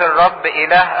 وتركوا بيت الرب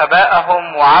اله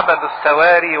ابائهم وعبدوا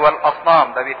السواري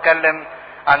والاصنام. ده بيتكلم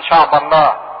عن شعب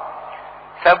الله.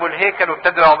 سابوا الهيكل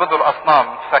وابتدوا يعبدوا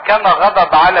الاصنام. فكان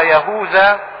غضب على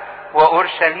يهوذا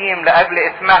واورشليم لاجل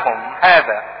اثمهم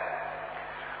هذا،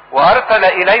 وارسل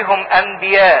اليهم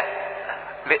انبياء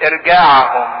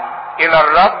لارجاعهم الى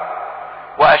الرب،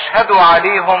 واشهدوا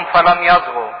عليهم فلم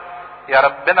يصغوا. يا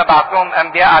ربنا بعت لهم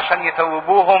انبياء عشان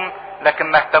يتوبوهم،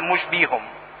 لكن ما اهتموش بيهم.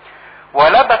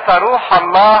 ولبس روح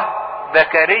الله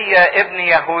زكريا ابن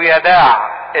يهويداع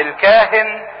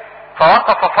الكاهن،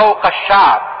 فوقف فوق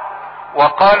الشعب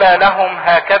وقال لهم: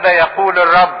 هكذا يقول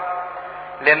الرب: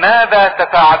 لماذا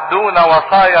تتعدون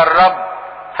وصايا الرب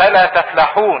فلا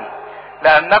تفلحون؟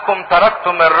 لأنكم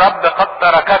تركتم الرب قد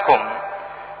ترككم.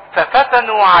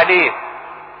 ففتنوا عليه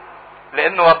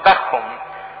لأنه وبخهم،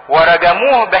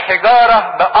 ورجموه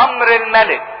بحجارة بأمر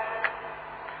الملك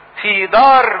في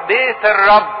دار بيت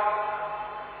الرب.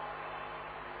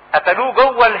 قتلوه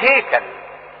جوه الهيكل.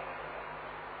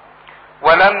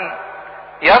 ولم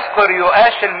يذكر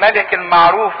يؤاش الملك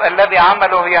المعروف الذي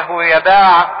عمله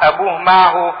يهويداع أبوه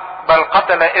معه، بل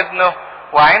قتل ابنه.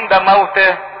 وعند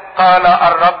موته قال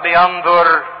الرب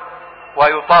ينظر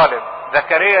ويطالب.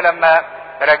 زكريا لما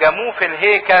رجموه في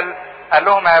الهيكل قال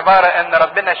لهم عبارة ان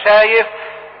ربنا شايف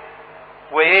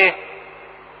وايه،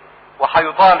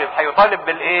 هيطالب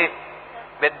بالايه؟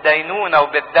 بالدينونة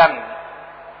وبالدم.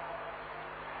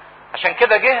 عشان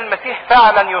كده جه المسيح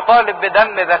فعلا يطالب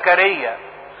بدم زكريا،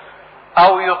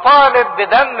 او يطالب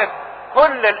بدم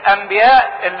كل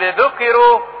الانبياء اللي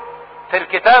ذكروا في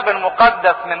الكتاب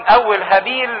المقدس، من اول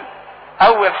هابيل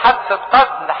اول حادثة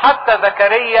قتل حتى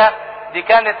زكريا، دي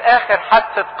كانت اخر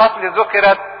حادثة قتل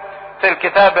ذكرت في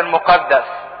الكتاب المقدس.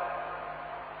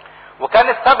 وكان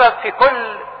السبب في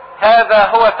كل هذا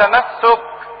هو تمسك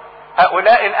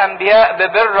هؤلاء الانبياء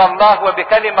ببر الله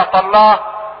وبكلمة الله،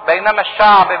 بينما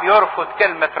الشعب بيرفض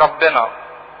كلمة ربنا.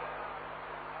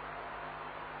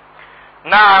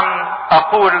 نعم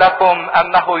اقول لكم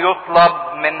انه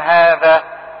يطلب من هذا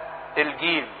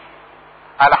الجيل،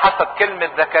 على حسب كلمة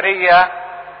زكريا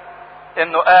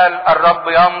انه قال الرب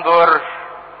ينظر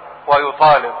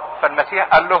ويطالب، فالمسيح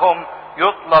قال لهم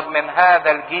يطلب من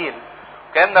هذا الجيل.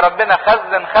 كأن ربنا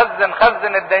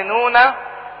خزن الدينونة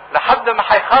لحد ما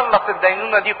هيخلص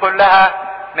الدينونة دي كلها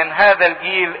من هذا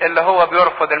الجيل اللي هو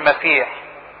بيرفض المسيح.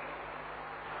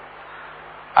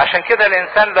 عشان كده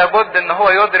الانسان لابد ان هو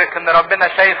يدرك ان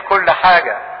ربنا شايف كل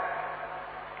حاجة،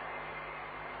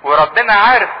 وربنا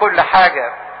عارف كل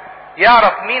حاجة،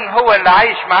 يعرف مين هو اللي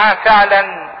عايش معاه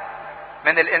فعلا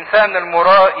من الانسان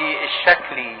المرائي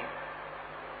الشكلي.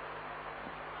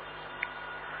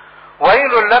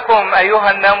 ويل لكم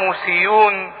ايها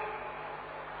الناموسيون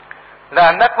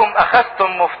لانكم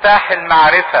اخذتم مفتاح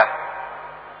المعرفة،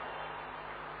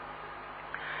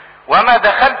 وما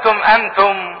دخلتم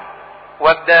انتم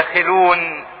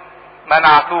والداخلون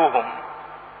منعتوهم.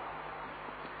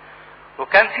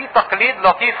 وكان في تقليد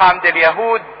لطيف عند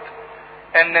اليهود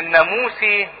ان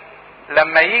الناموسي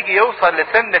لما يجي يوصل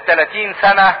لسن 30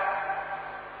 سنة،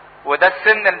 وده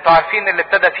السن اللي انتوا عارفين اللي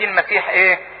ابتدى فيه المسيح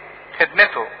ايه؟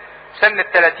 خدمته. سن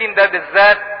 30 ده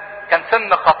بالذات كان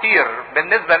سن خطير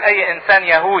بالنسبة لأي إنسان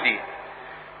يهودي.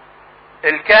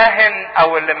 الكاهن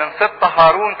أو اللي من سبط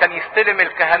هارون كان يستلم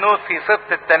الكهنوت في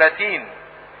سبط 30،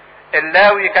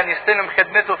 اللاوي كان يستلم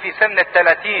خدمته في سن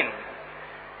 30.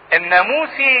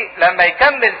 الناموسي لما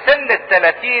يكمل سن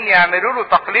 30 يعملوا له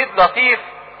تقليد لطيف،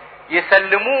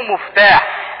 يسلموه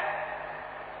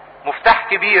مفتاح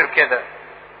كبير كده.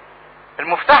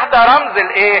 المفتاح ده رمز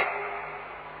الايه؟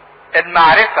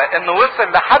 المعرفة، انه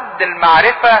وصل لحد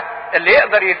المعرفة اللي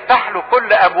يقدر يفتح له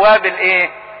كل ابواب الايه؟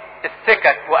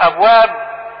 السكك وابواب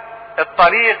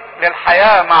الطريق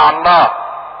للحياة مع الله.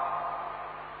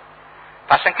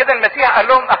 عشان كده المسيح قال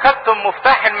لهم اخذتم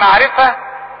مفتاح المعرفة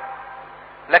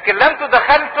لكن لم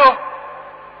تدخلتوا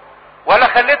ولا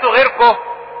خليتوا غيركم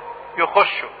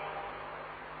يخشوا.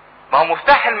 ما هو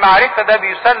مفتاح المعرفة ده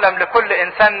بيسلم لكل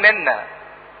انسان منا،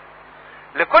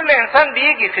 لكل انسان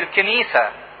بيجي في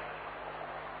الكنيسة.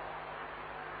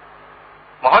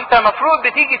 ما هو انت مفروض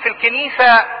بتيجي في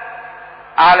الكنيسة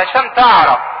علشان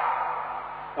تعرف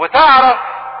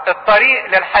الطريق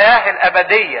للحياة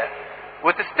الابدية،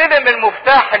 وتستلم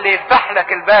المفتاح اللي يفتح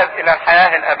لك الباب الى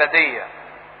الحياة الابدية.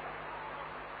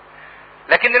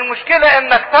 لكن المشكلة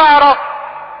انك تعرف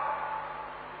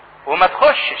وما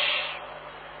تخشش.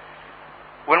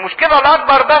 والمشكلة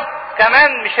الاكبر بس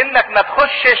كمان مش انك ما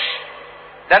تخشش،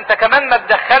 ده انت كمان ما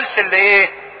تدخلش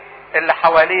اللي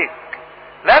حواليك.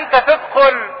 لا انت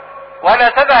تدخل ولا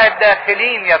تدع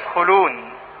الداخلين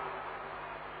يدخلون.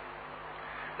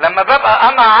 لما ببقى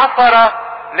انا عثرة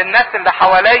للناس اللي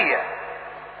حواليا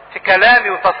في كلامي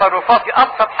وتصرفاتي،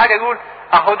 ابسط حاجة يقول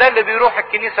اهو ده اللي بيروح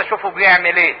الكنيسة شوفوا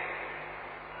بيعمل ايه.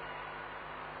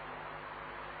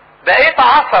 بقيت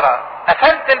عثرة،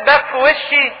 قفلت الباب في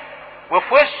وشي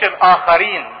وفي وش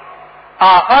الاخرين،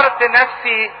 اعثرت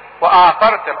نفسي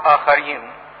واعثرت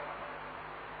الاخرين.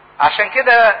 عشان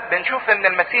كده بنشوف ان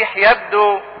المسيح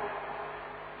يبدو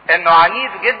انه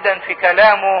عنيف جدا في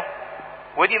كلامه،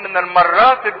 ودي من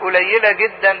المرات القليلة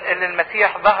جدا اللي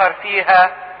المسيح ظهر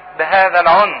فيها بهذا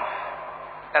العنف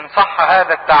ان صح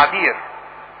هذا التعبير.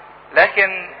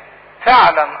 لكن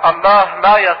فعلا الله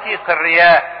لا يطيق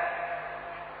الرياء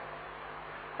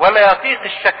ولا يطيق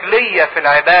الشكلية في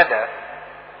العبادة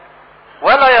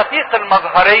ولا يطيق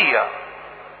المظهرية.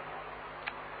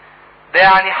 ده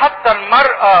يعني حتى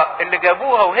المرأة اللي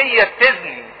جابوها وهي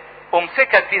بتزني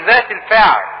امسكت في ذات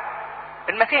الفعل،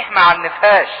 المسيح ما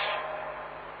عنفهاش،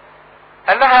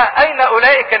 قال لها اين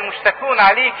اولئك المشتكون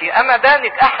عليك؟ اما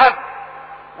دانك احد؟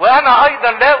 وانا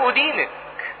ايضا لا ادينك.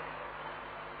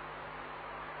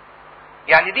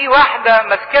 يعني دي واحدة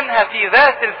مسكنها في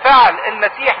ذات الفعل،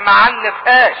 المسيح ما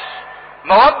عنفهاش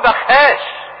ما وبخهاش،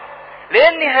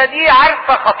 لان دي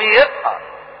عارفة خطيئتها،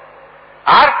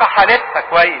 عارفة حالتها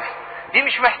كويس، دي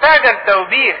مش محتاجة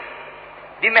لتوبيخ،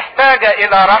 دي محتاجة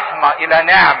الى رحمة الى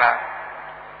نعمة.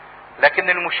 لكن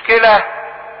المشكلة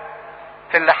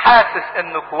في اللي حاسس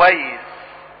انه كويس،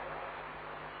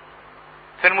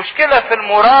 في المشكلة في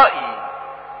المرائي،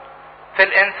 في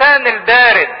الانسان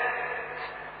البارد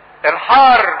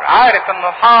الحار عارف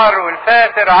انه حار،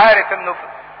 والفاتر عارف انه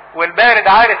والبارد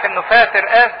عارف انه فاتر،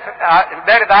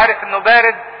 البارد عارف انه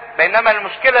بارد. بينما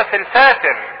المشكلة في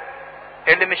الفاتر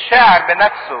اللي مش شاعر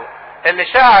بنفسه، اللي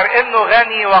شاعر انه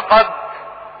غني وقد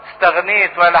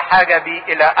استغنيت ولا حاجة بي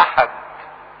الى احد.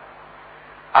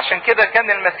 عشان كده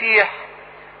كان المسيح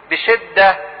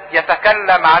بشدة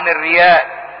يتكلم عن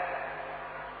الرياء،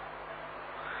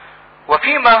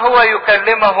 وفيما هو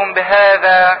يكلمهم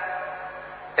بهذا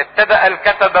ابتدأ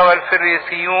الكتبة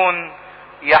والفريسيون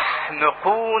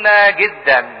يحنقون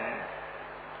جدا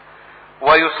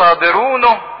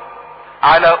ويصادرونه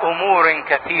على امور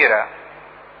كثيرة،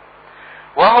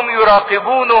 وهم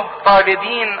يراقبونه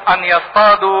طالبين ان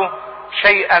يصطادوا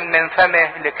شيئا من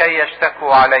فمه لكي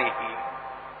يشتكوا عليه.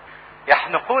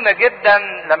 يحنقون جدا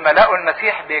لما لقوا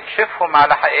المسيح بيكشفهم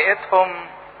على حقيقتهم،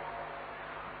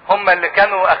 هم اللي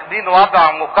كانوا اخدين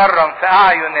وضع مكرم في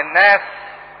اعين الناس.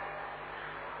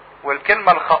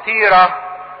 والكلمة الخطيرة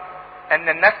ان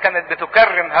الناس كانت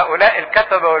بتكرم هؤلاء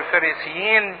الكتبة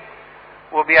والفريسيين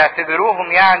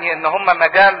وبيعتبروهم يعني ان هم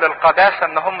مجال للقداسة،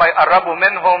 ان هم يقربوا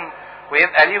منهم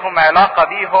ويبقى ليهم علاقة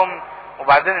بيهم.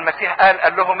 وبعدين المسيح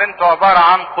قال لهم انتوا عبارة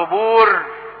عن قبور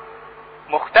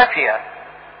مختفية.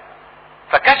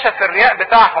 فكشف الرياء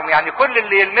بتاعهم، يعني كل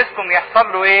اللي يلمسكم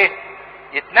يحصل له ايه؟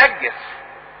 يتنجس.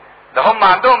 ده هم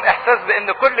عندهم احساس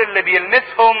بان كل اللي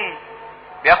بيلمسهم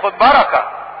بياخد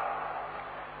بركة.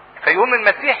 فيقوم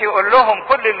المسيح يقول لهم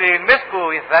كل اللي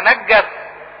يلمسكم يتنجس،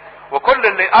 وكل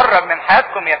اللي يقرب من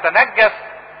حياتكم يتنجس.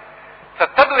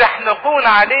 فابتدوا يحنقون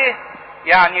عليه،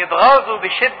 يعني يتغاظوا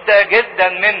بشدة جدا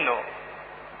منه.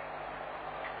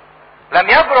 لم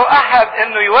يجرؤ احد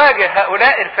انه يواجه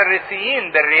هؤلاء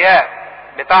الفريسيين بالرياء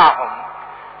بتاعهم،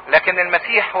 لكن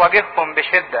المسيح واجههم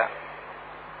بشدة.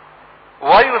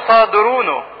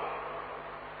 ويصادرونه،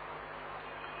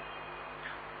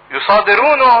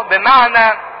 يصادرونه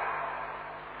بمعنى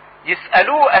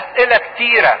يسألوه اسئلة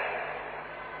كتيرة،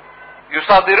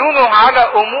 يصادرونه على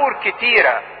امور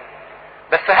كتيرة.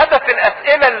 بس هدف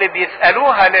الاسئلة اللي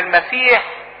بيسألوها للمسيح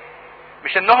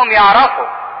مش انهم يعرفوا.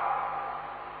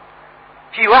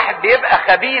 في واحد بيبقى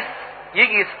خبيث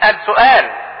يجي يسأل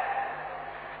سؤال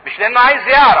مش لانه عايز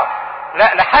يعرف،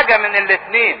 لا، لحاجة من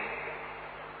الاتنين.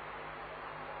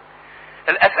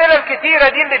 الاسئلة الكتيرة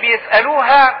دي اللي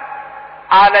بيسألوها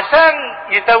علشان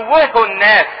يتوهوا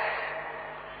الناس،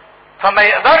 فما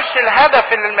يقدرش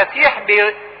الهدف اللي المسيح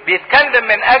بيتكلم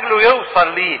من اجله يوصل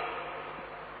ليه.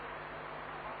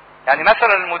 يعني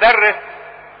مثلا المدرس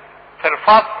في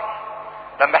الفصل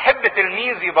لما يحب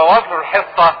تلميذ يبوظ له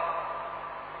الحصة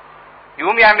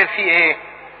يقوم يعمل فيه ايه؟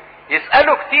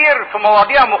 يسأله كتير في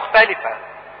مواضيع مختلفة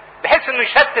بحيث انه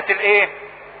يشتت الايه؟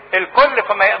 الكل،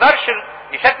 فما يقدرش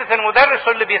يشتت المدرس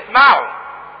واللي بيسمعه،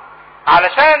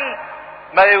 علشان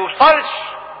ما يوصلش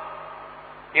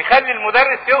يخلي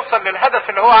المدرس يوصل للهدف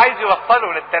اللي هو عايز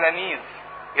يوصله للتلاميذ،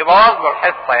 يبوظ له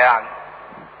الحصة. يعني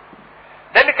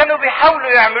ده اللي كانوا بيحاولوا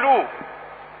يعملوه،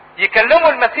 يكلموا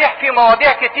المسيح في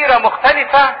مواضيع كتيرة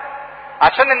مختلفة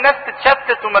عشان الناس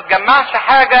تتشتت وما تجمعش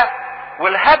حاجة،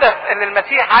 والهدف اللي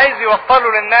المسيح عايز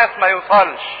يوصله للناس ما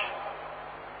يوصلش.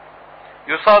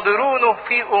 يصادرونه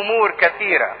في امور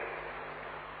كثيرة،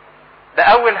 ده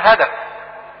اول هدف.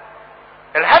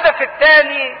 الهدف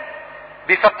الثاني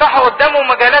بيفتحوا قدامه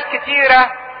مجالات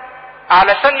كتيرة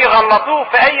علشان يغلطوه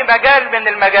في اي مجال من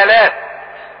المجالات،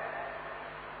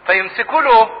 فيمسكوا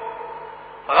له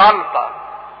غلطة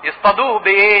يصطادوه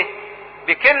بايه؟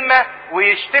 بكلمة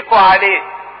ويشتكوا عليه،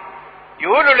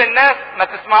 يقولوا للناس ما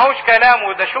تسمعوش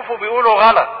كلامه ده، شوفوا بيقولوا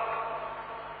غلط.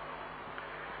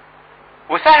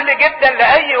 وسهل جدا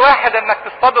لأي واحد انك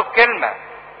تصطاده بكلمة،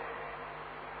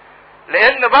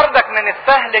 لان بردك من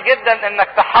السهل جدا انك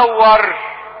تحور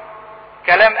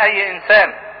كلام اي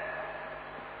انسان،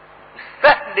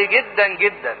 سهل جدا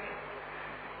جدا.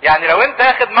 يعني لو انت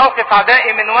اخد موقف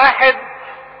عدائي من واحد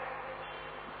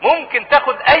ممكن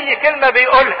تاخد اي كلمة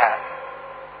بيقولها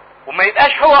وما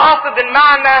يبقاش هو قاصد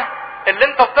المعنى اللي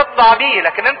انت بتطلع بيه،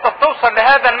 لكن انت بتوصل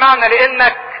لهذا المعنى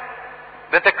لانك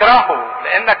بتكرهه،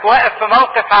 لانك واقف في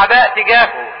موقف عداء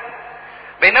تجاهه.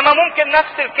 بينما ممكن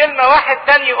نفس الكلمة واحد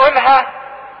تاني يقولها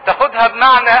تاخدها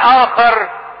بمعنى اخر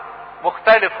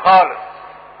مختلف خالص.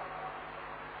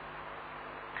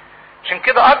 عشان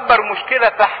كده اكبر مشكلة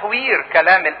تحوير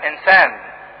كلام الانسان،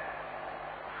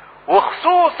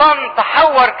 وخصوصا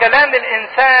تحور كلام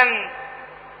الانسان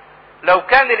لو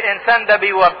كان الانسان ده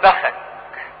بيوبخك،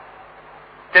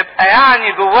 تبقى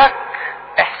يعني جواك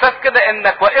احساس كده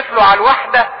انك واقف له على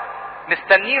الوحدة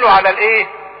مستني له على الايه؟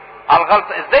 على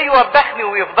الغلطة. ازاي يوبخني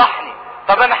ويفضحني؟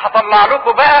 طب انا هطلع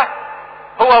لكم بقى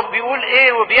هو بيقول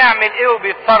ايه وبيعمل ايه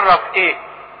وبيتصرف ايه.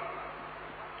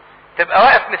 تبقى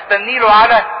واقف مستني له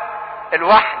على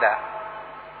الوحدة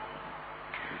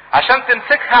عشان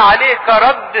تمسكها عليه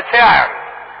كرد فعل،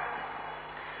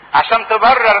 عشان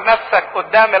تبرر نفسك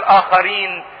قدام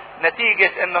الاخرين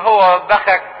نتيجة ان هو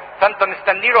وبخك، فانت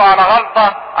مستني له على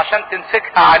غلطة عشان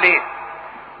تمسكها عليه.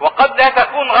 وقد لا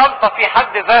تكون غلطة في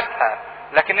حد ذاتها،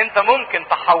 لكن انت ممكن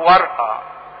تحورها.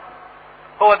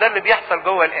 هو ده اللي بيحصل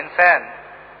جوه الانسان.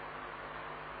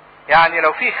 يعني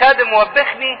لو في خادم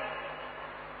وبخني،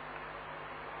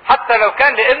 حتى لو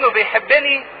كان لانه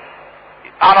بيحبني،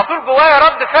 على طول جوايا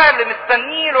رد فعل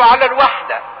مستني له على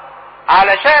الوحدة،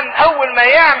 علشان اول ما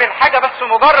يعمل حاجة بس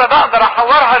مجرد اقدر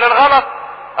احورها للغلط،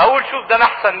 اقول شوف ده انا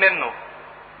احسن منه،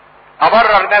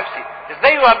 ابرر نفسي.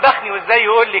 ازاي يوبخني وازاي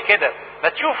يقول لي كده؟ ما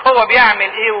تشوف هو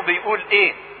بيعمل ايه وبيقول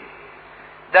ايه.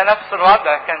 ده نفس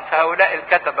الوضع كان في هؤلاء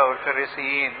الكتبة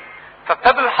والفريسيين،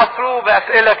 فابتدوا يحصروه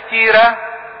باسئلة كتيرة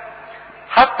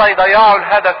حتى يضيعوا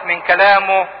الهدف من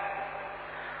كلامه،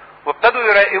 وابتدوا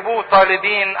يراقبوه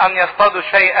طالبين ان يصطادوا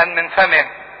شيئا من فمه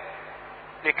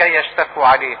لكي يشتكوا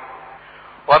عليه.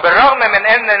 وبالرغم من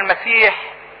ان المسيح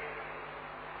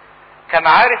كان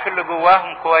عارف اللي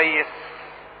جواهم كويس،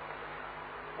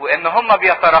 وان هم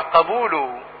بيترقبوا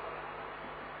له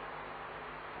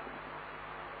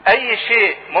اي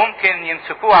شيء ممكن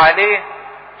يمسكوه عليه،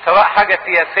 سواء حاجة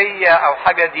سياسية او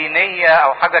حاجة دينية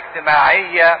او حاجة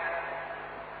اجتماعية،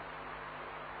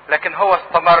 لكن هو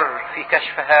استمر في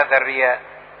كشف هذا الرياء.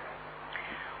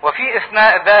 وفي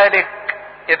اثناء ذلك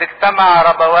اذ اجتمع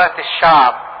ربوات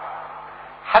الشعب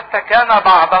حتى كان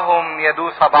بعضهم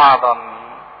يدوس بعضا،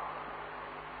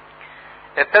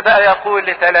 ابتدأ يقول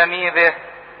لتلاميذه: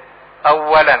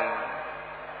 اولا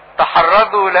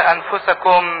تحرزوا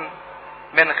لانفسكم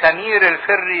من خمير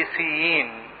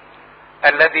الفريسيين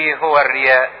الذي هو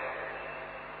الرياء،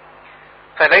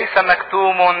 فليس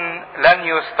مكتوم لن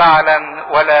يستعلن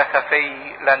ولا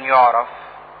خفي لن يعرف.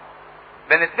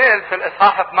 بنتنقل في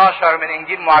الاصحاح 12 من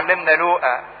انجيل معلمنا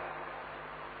لوقا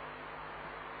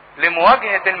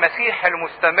لمواجهة المسيح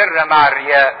المستمرة مع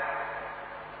الرياء.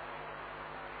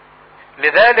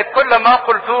 لذلك كل ما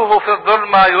قلتوه في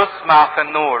الظلمة يسمع في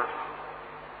النور،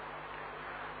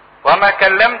 وما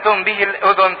كلمتم به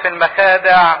الاذن في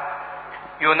المخادع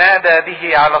ينادى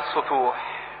به على السطوح.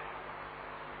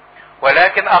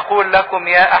 ولكن اقول لكم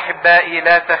يا احبائي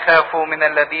لا تخافوا من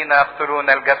الذين يقتلون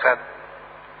الجسد،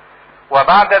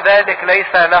 وبعد ذلك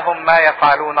ليس لهم ما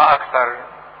يفعلون اكثر،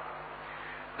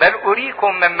 بل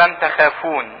اريكم ممن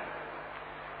تخافون.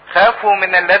 خافوا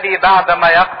من الذي بعدما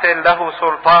يقتل له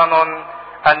سلطان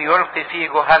ان يلقي في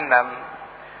جهنم.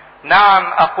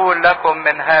 نعم اقول لكم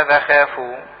من هذا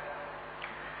خافوا.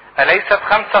 أليست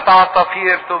 5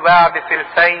 عصافير تباع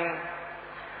ب2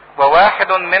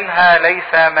 وواحد منها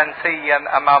ليس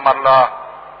منسيا امام الله؟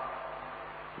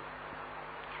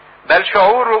 بل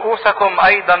شعور رؤوسكم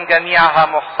ايضا جميعها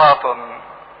محصاة،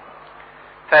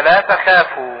 فلا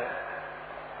تخافوا،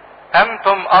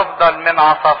 انتم افضل من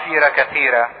عصافير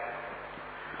كثيرة.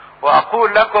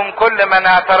 واقول لكم كل من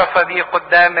اعترف بي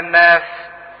قدام الناس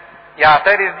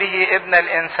يعترف به ابن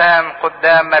الانسان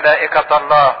قدام ملائكة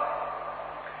الله،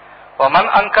 ومن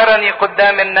انكرني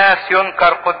قدام الناس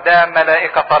ينكر قدام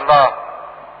ملائكة الله.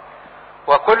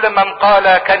 وكل من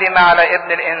قال كلمة على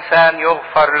ابن الانسان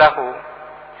يغفر له،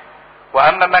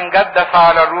 واما من جدف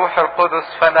على الروح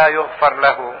القدس فلا يغفر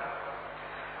له.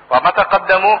 ومتى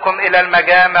قدموكم الى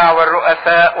المجامع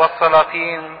والرؤساء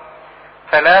والسلاطين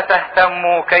فلا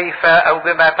تهتموا كيف او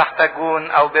بما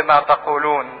تحتاجون او بما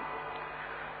تقولون،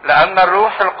 لان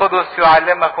الروح القدس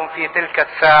يعلمكم في تلك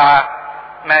الساعة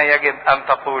ما يجب ان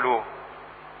تقولوه.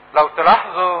 لو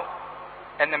تلاحظوا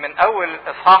ان من اول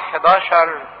اصحاح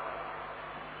 11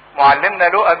 معلمنا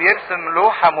لوقا بيرسم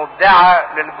لوحة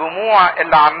مبدعة للجموع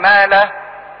اللي عمالة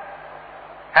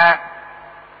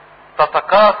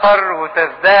تتكاثر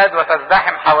وتزداد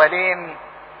وتزدحم حوالين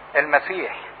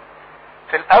المسيح.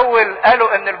 في الاول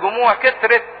قالوا ان الجموع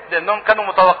كترت لانهم كانوا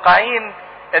متوقعين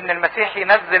ان المسيح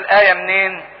ينزل آية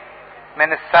منين؟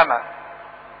 من السماء.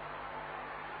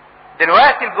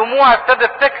 دلوقتي الجموع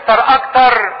ابتدت تكتر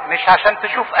اكتر، مش عشان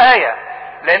تشوف آية،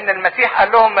 لان المسيح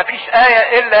قال لهم مفيش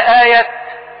آية الا آية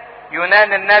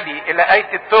يونان النبي، الى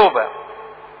آية التوبة.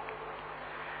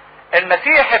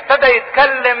 المسيح ابتدى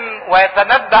يتكلم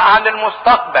ويتنبأ عن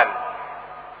المستقبل،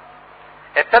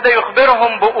 ابتدى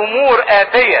يخبرهم بأمور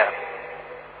آتية،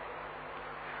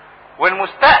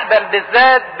 والمستقبل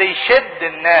بالذات بيشد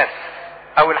الناس،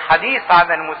 او الحديث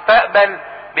عن المستقبل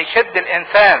بيشد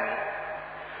الانسان.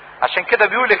 عشان كده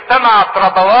بيقول اجتمعت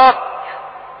ربوات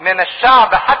من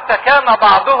الشعب حتى كان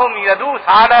بعضهم يدوس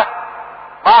على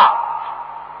بعض.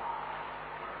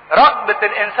 رغبة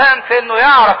الانسان في انه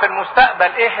يعرف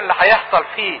المستقبل ايه اللي هيحصل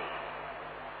فيه.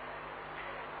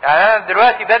 يعني انا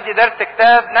دلوقتي بدي درس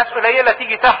كتاب، ناس قليلة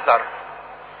تيجي تحضر،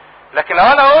 لكن لو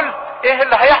انا قلت ايه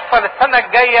اللي هيحصل السنة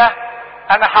الجاية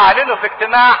انا هعلنه في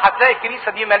اجتماع، هتلاقي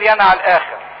الكنيسة دي مليانة على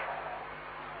الاخر.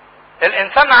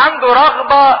 الانسان عنده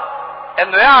رغبة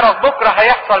انه يعرف بكرة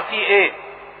هيحصل فيه ايه،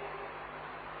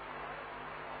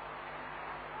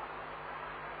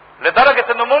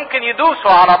 لدرجة انه ممكن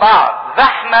يدوسوا على بعض،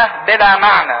 زحمة بلا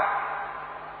معنى.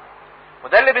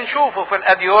 وده اللي بنشوفه في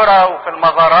الاديرة وفي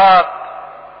المزارات،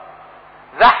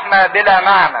 زحمة بلا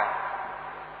معنى.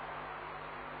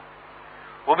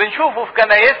 وبنشوفه في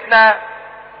كنايسنا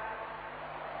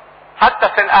حتى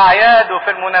في الاعياد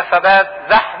وفي المناسبات،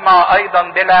 زحمة ايضا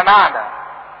بلا معنى.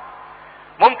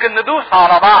 ممكن ندوس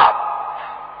على بعض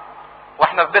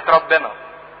واحنا في بيت ربنا،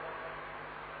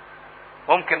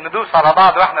 ممكن ندوس على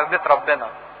بعض واحنا في بيت ربنا.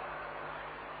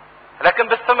 لكن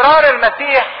باستمرار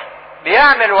المسيح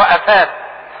بيعمل وقفات.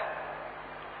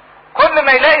 كل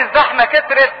ما يلاقي الزحمة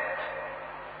كترت،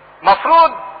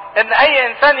 مفروض ان اي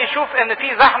انسان يشوف ان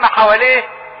في زحمة حواليه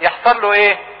يحصل له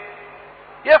ايه؟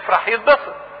 يفرح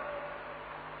يتبسط.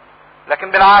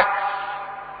 لكن بالعكس،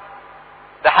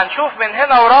 ده هنشوف من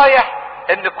هنا ورايح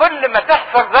ان كل ما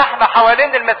تحصل زحمة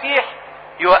حوالين المسيح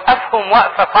يوقفهم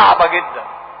وقفة صعبة جدا.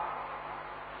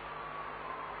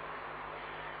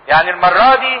 يعني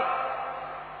المرة دي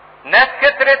ناس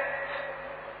كترت،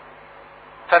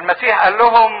 فالمسيح قال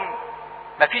لهم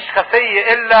مفيش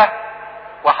خفي الا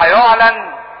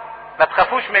وهيعلن، ما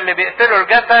تخافوش من اللي بيقتلوا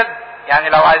الجسد. يعني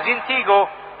لو عايزين تيجوا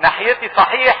ناحيتي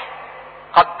صحيح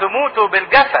قد تموتوا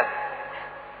بالجسد،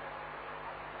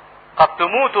 قد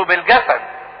تموتوا بالجسد.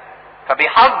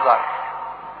 فبيحذر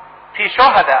في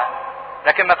شهداء،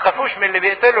 لكن ما تخافوش من اللي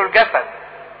بيقتلوا الجسد،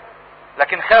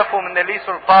 لكن خافوا من اللي ليه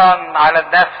سلطان على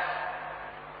النفس.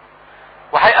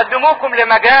 وهيقدموكم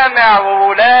لمجامع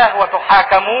وولاه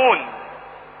وتحاكمون.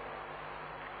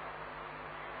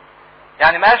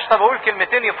 يعني ما طب اقول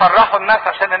كلمتين يفرحوا الناس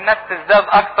عشان الناس تزداد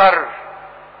اكتر،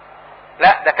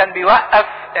 لا، ده كان بيوقف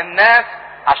الناس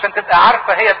عشان تبقى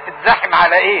عارفة هي بتتزاحم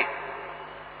على ايه.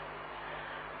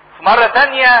 في مرة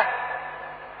تانية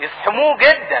يزحموه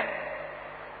جدا،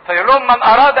 فيقول لهم من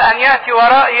اراد ان يأتي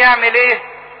ورائي يعمل ايه؟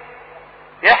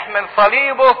 يحمل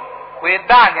صليبه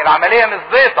ويتبعني. العملية مش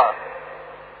زيطة،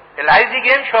 اللي عايز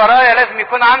يجي يمشي ورايا لازم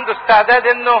يكون عنده استعداد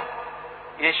انه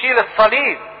يشيل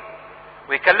الصليب،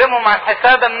 ويكلمهم عن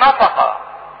حساب النفقة.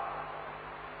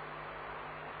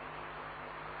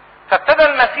 فابتدى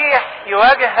المسيح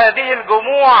يواجه هذه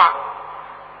الجموع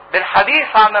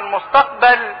بالحديث عن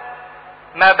المستقبل،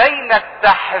 ما بين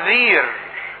التحذير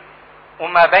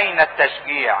وما بين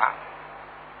التشجيع.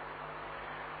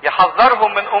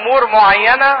 يحذرهم من امور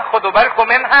معينة خدوا بالكم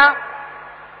منها،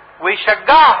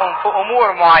 ويشجعهم في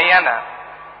امور معينة.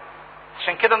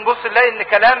 عشان كده نبص نلاقي ان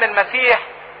كلام المسيح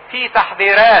فيه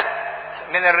تحذيرات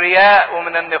من الرياء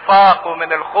ومن النفاق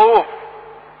ومن الخوف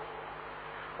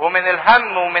ومن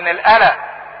الهم ومن القلق،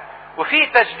 وفي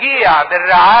تشجيع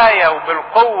بالرعاية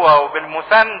وبالقوة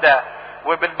وبالمساندة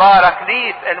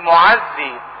وبالباراكليت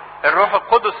المعزي، الروح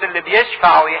القدس اللي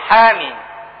بيشفع ويحامي.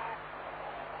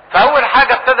 فأول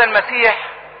حاجة ابتدى المسيح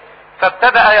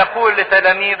فابتدأ يقول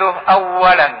لتلاميذه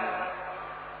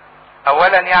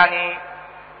أولا يعني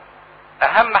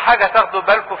أهم حاجة تاخدوا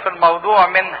بالكم في الموضوع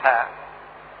منها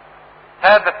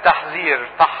هذا التحذير: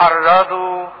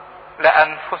 تحرروا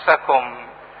لأنفسكم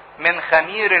من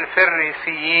خمير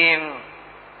الفريسيين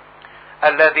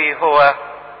الذي هو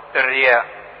الرياء.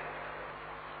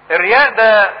 الرياء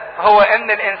ده هو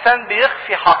ان الانسان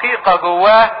بيخفي حقيقة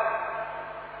جواه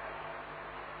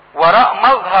وراء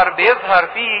مظهر بيظهر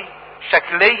فيه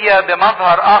شكلية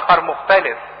بمظهر اخر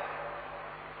مختلف.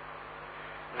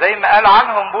 زي ما قال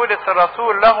عنهم بولس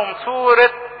الرسول: لهم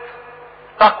صورة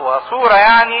تقوى. صورة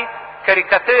يعني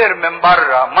كاريكاتير من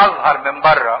بره، مظهر من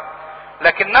بره،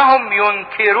 لكنهم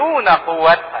ينكرون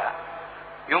قوتها.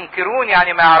 ينكرون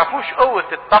يعني ما يعرفوش قوة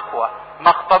التقوى، ما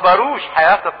اختبروش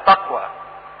حياة التقوى،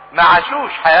 ما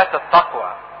عاشوش حياة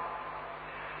التقوى.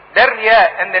 ده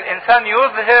الرياء، ان الانسان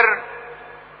يظهر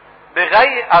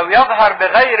بغير او يظهر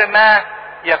بغير ما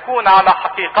يكون على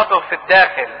حقيقته في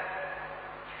الداخل.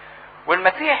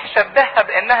 والمسيح شبهها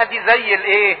بانها دي زي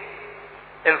الايه؟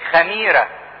 الخميرة.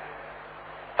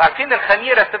 عارفين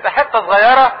الخميرة تبقى حتة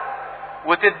صغيرة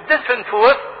وتدفن في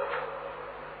وسط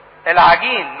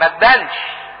العجين ما تبانش،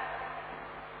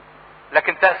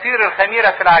 لكن تأثير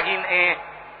الخميرة في العجين ايه؟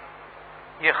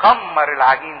 يخمر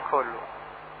العجين كله.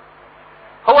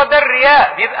 هو ده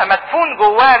الرياء، بيبقى مدفون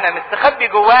جوانا، مستخبي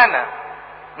جوانا،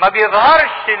 ما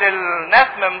بيظهرش للناس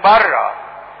من بره،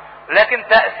 لكن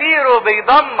تأثيره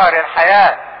بيدمر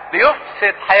الحياة،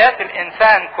 بيفسد حياة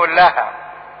الانسان كلها.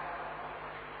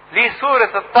 ليه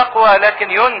صورة التقوى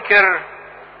لكن ينكر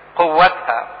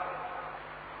قوتها.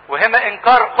 وهنا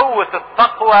انكار قوة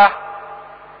التقوى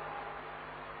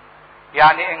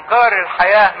يعني انكار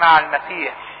الحياة مع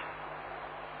المسيح.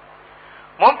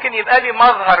 ممكن يبقى لي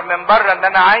مظهر من بره ان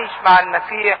انا عايش مع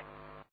المسيح،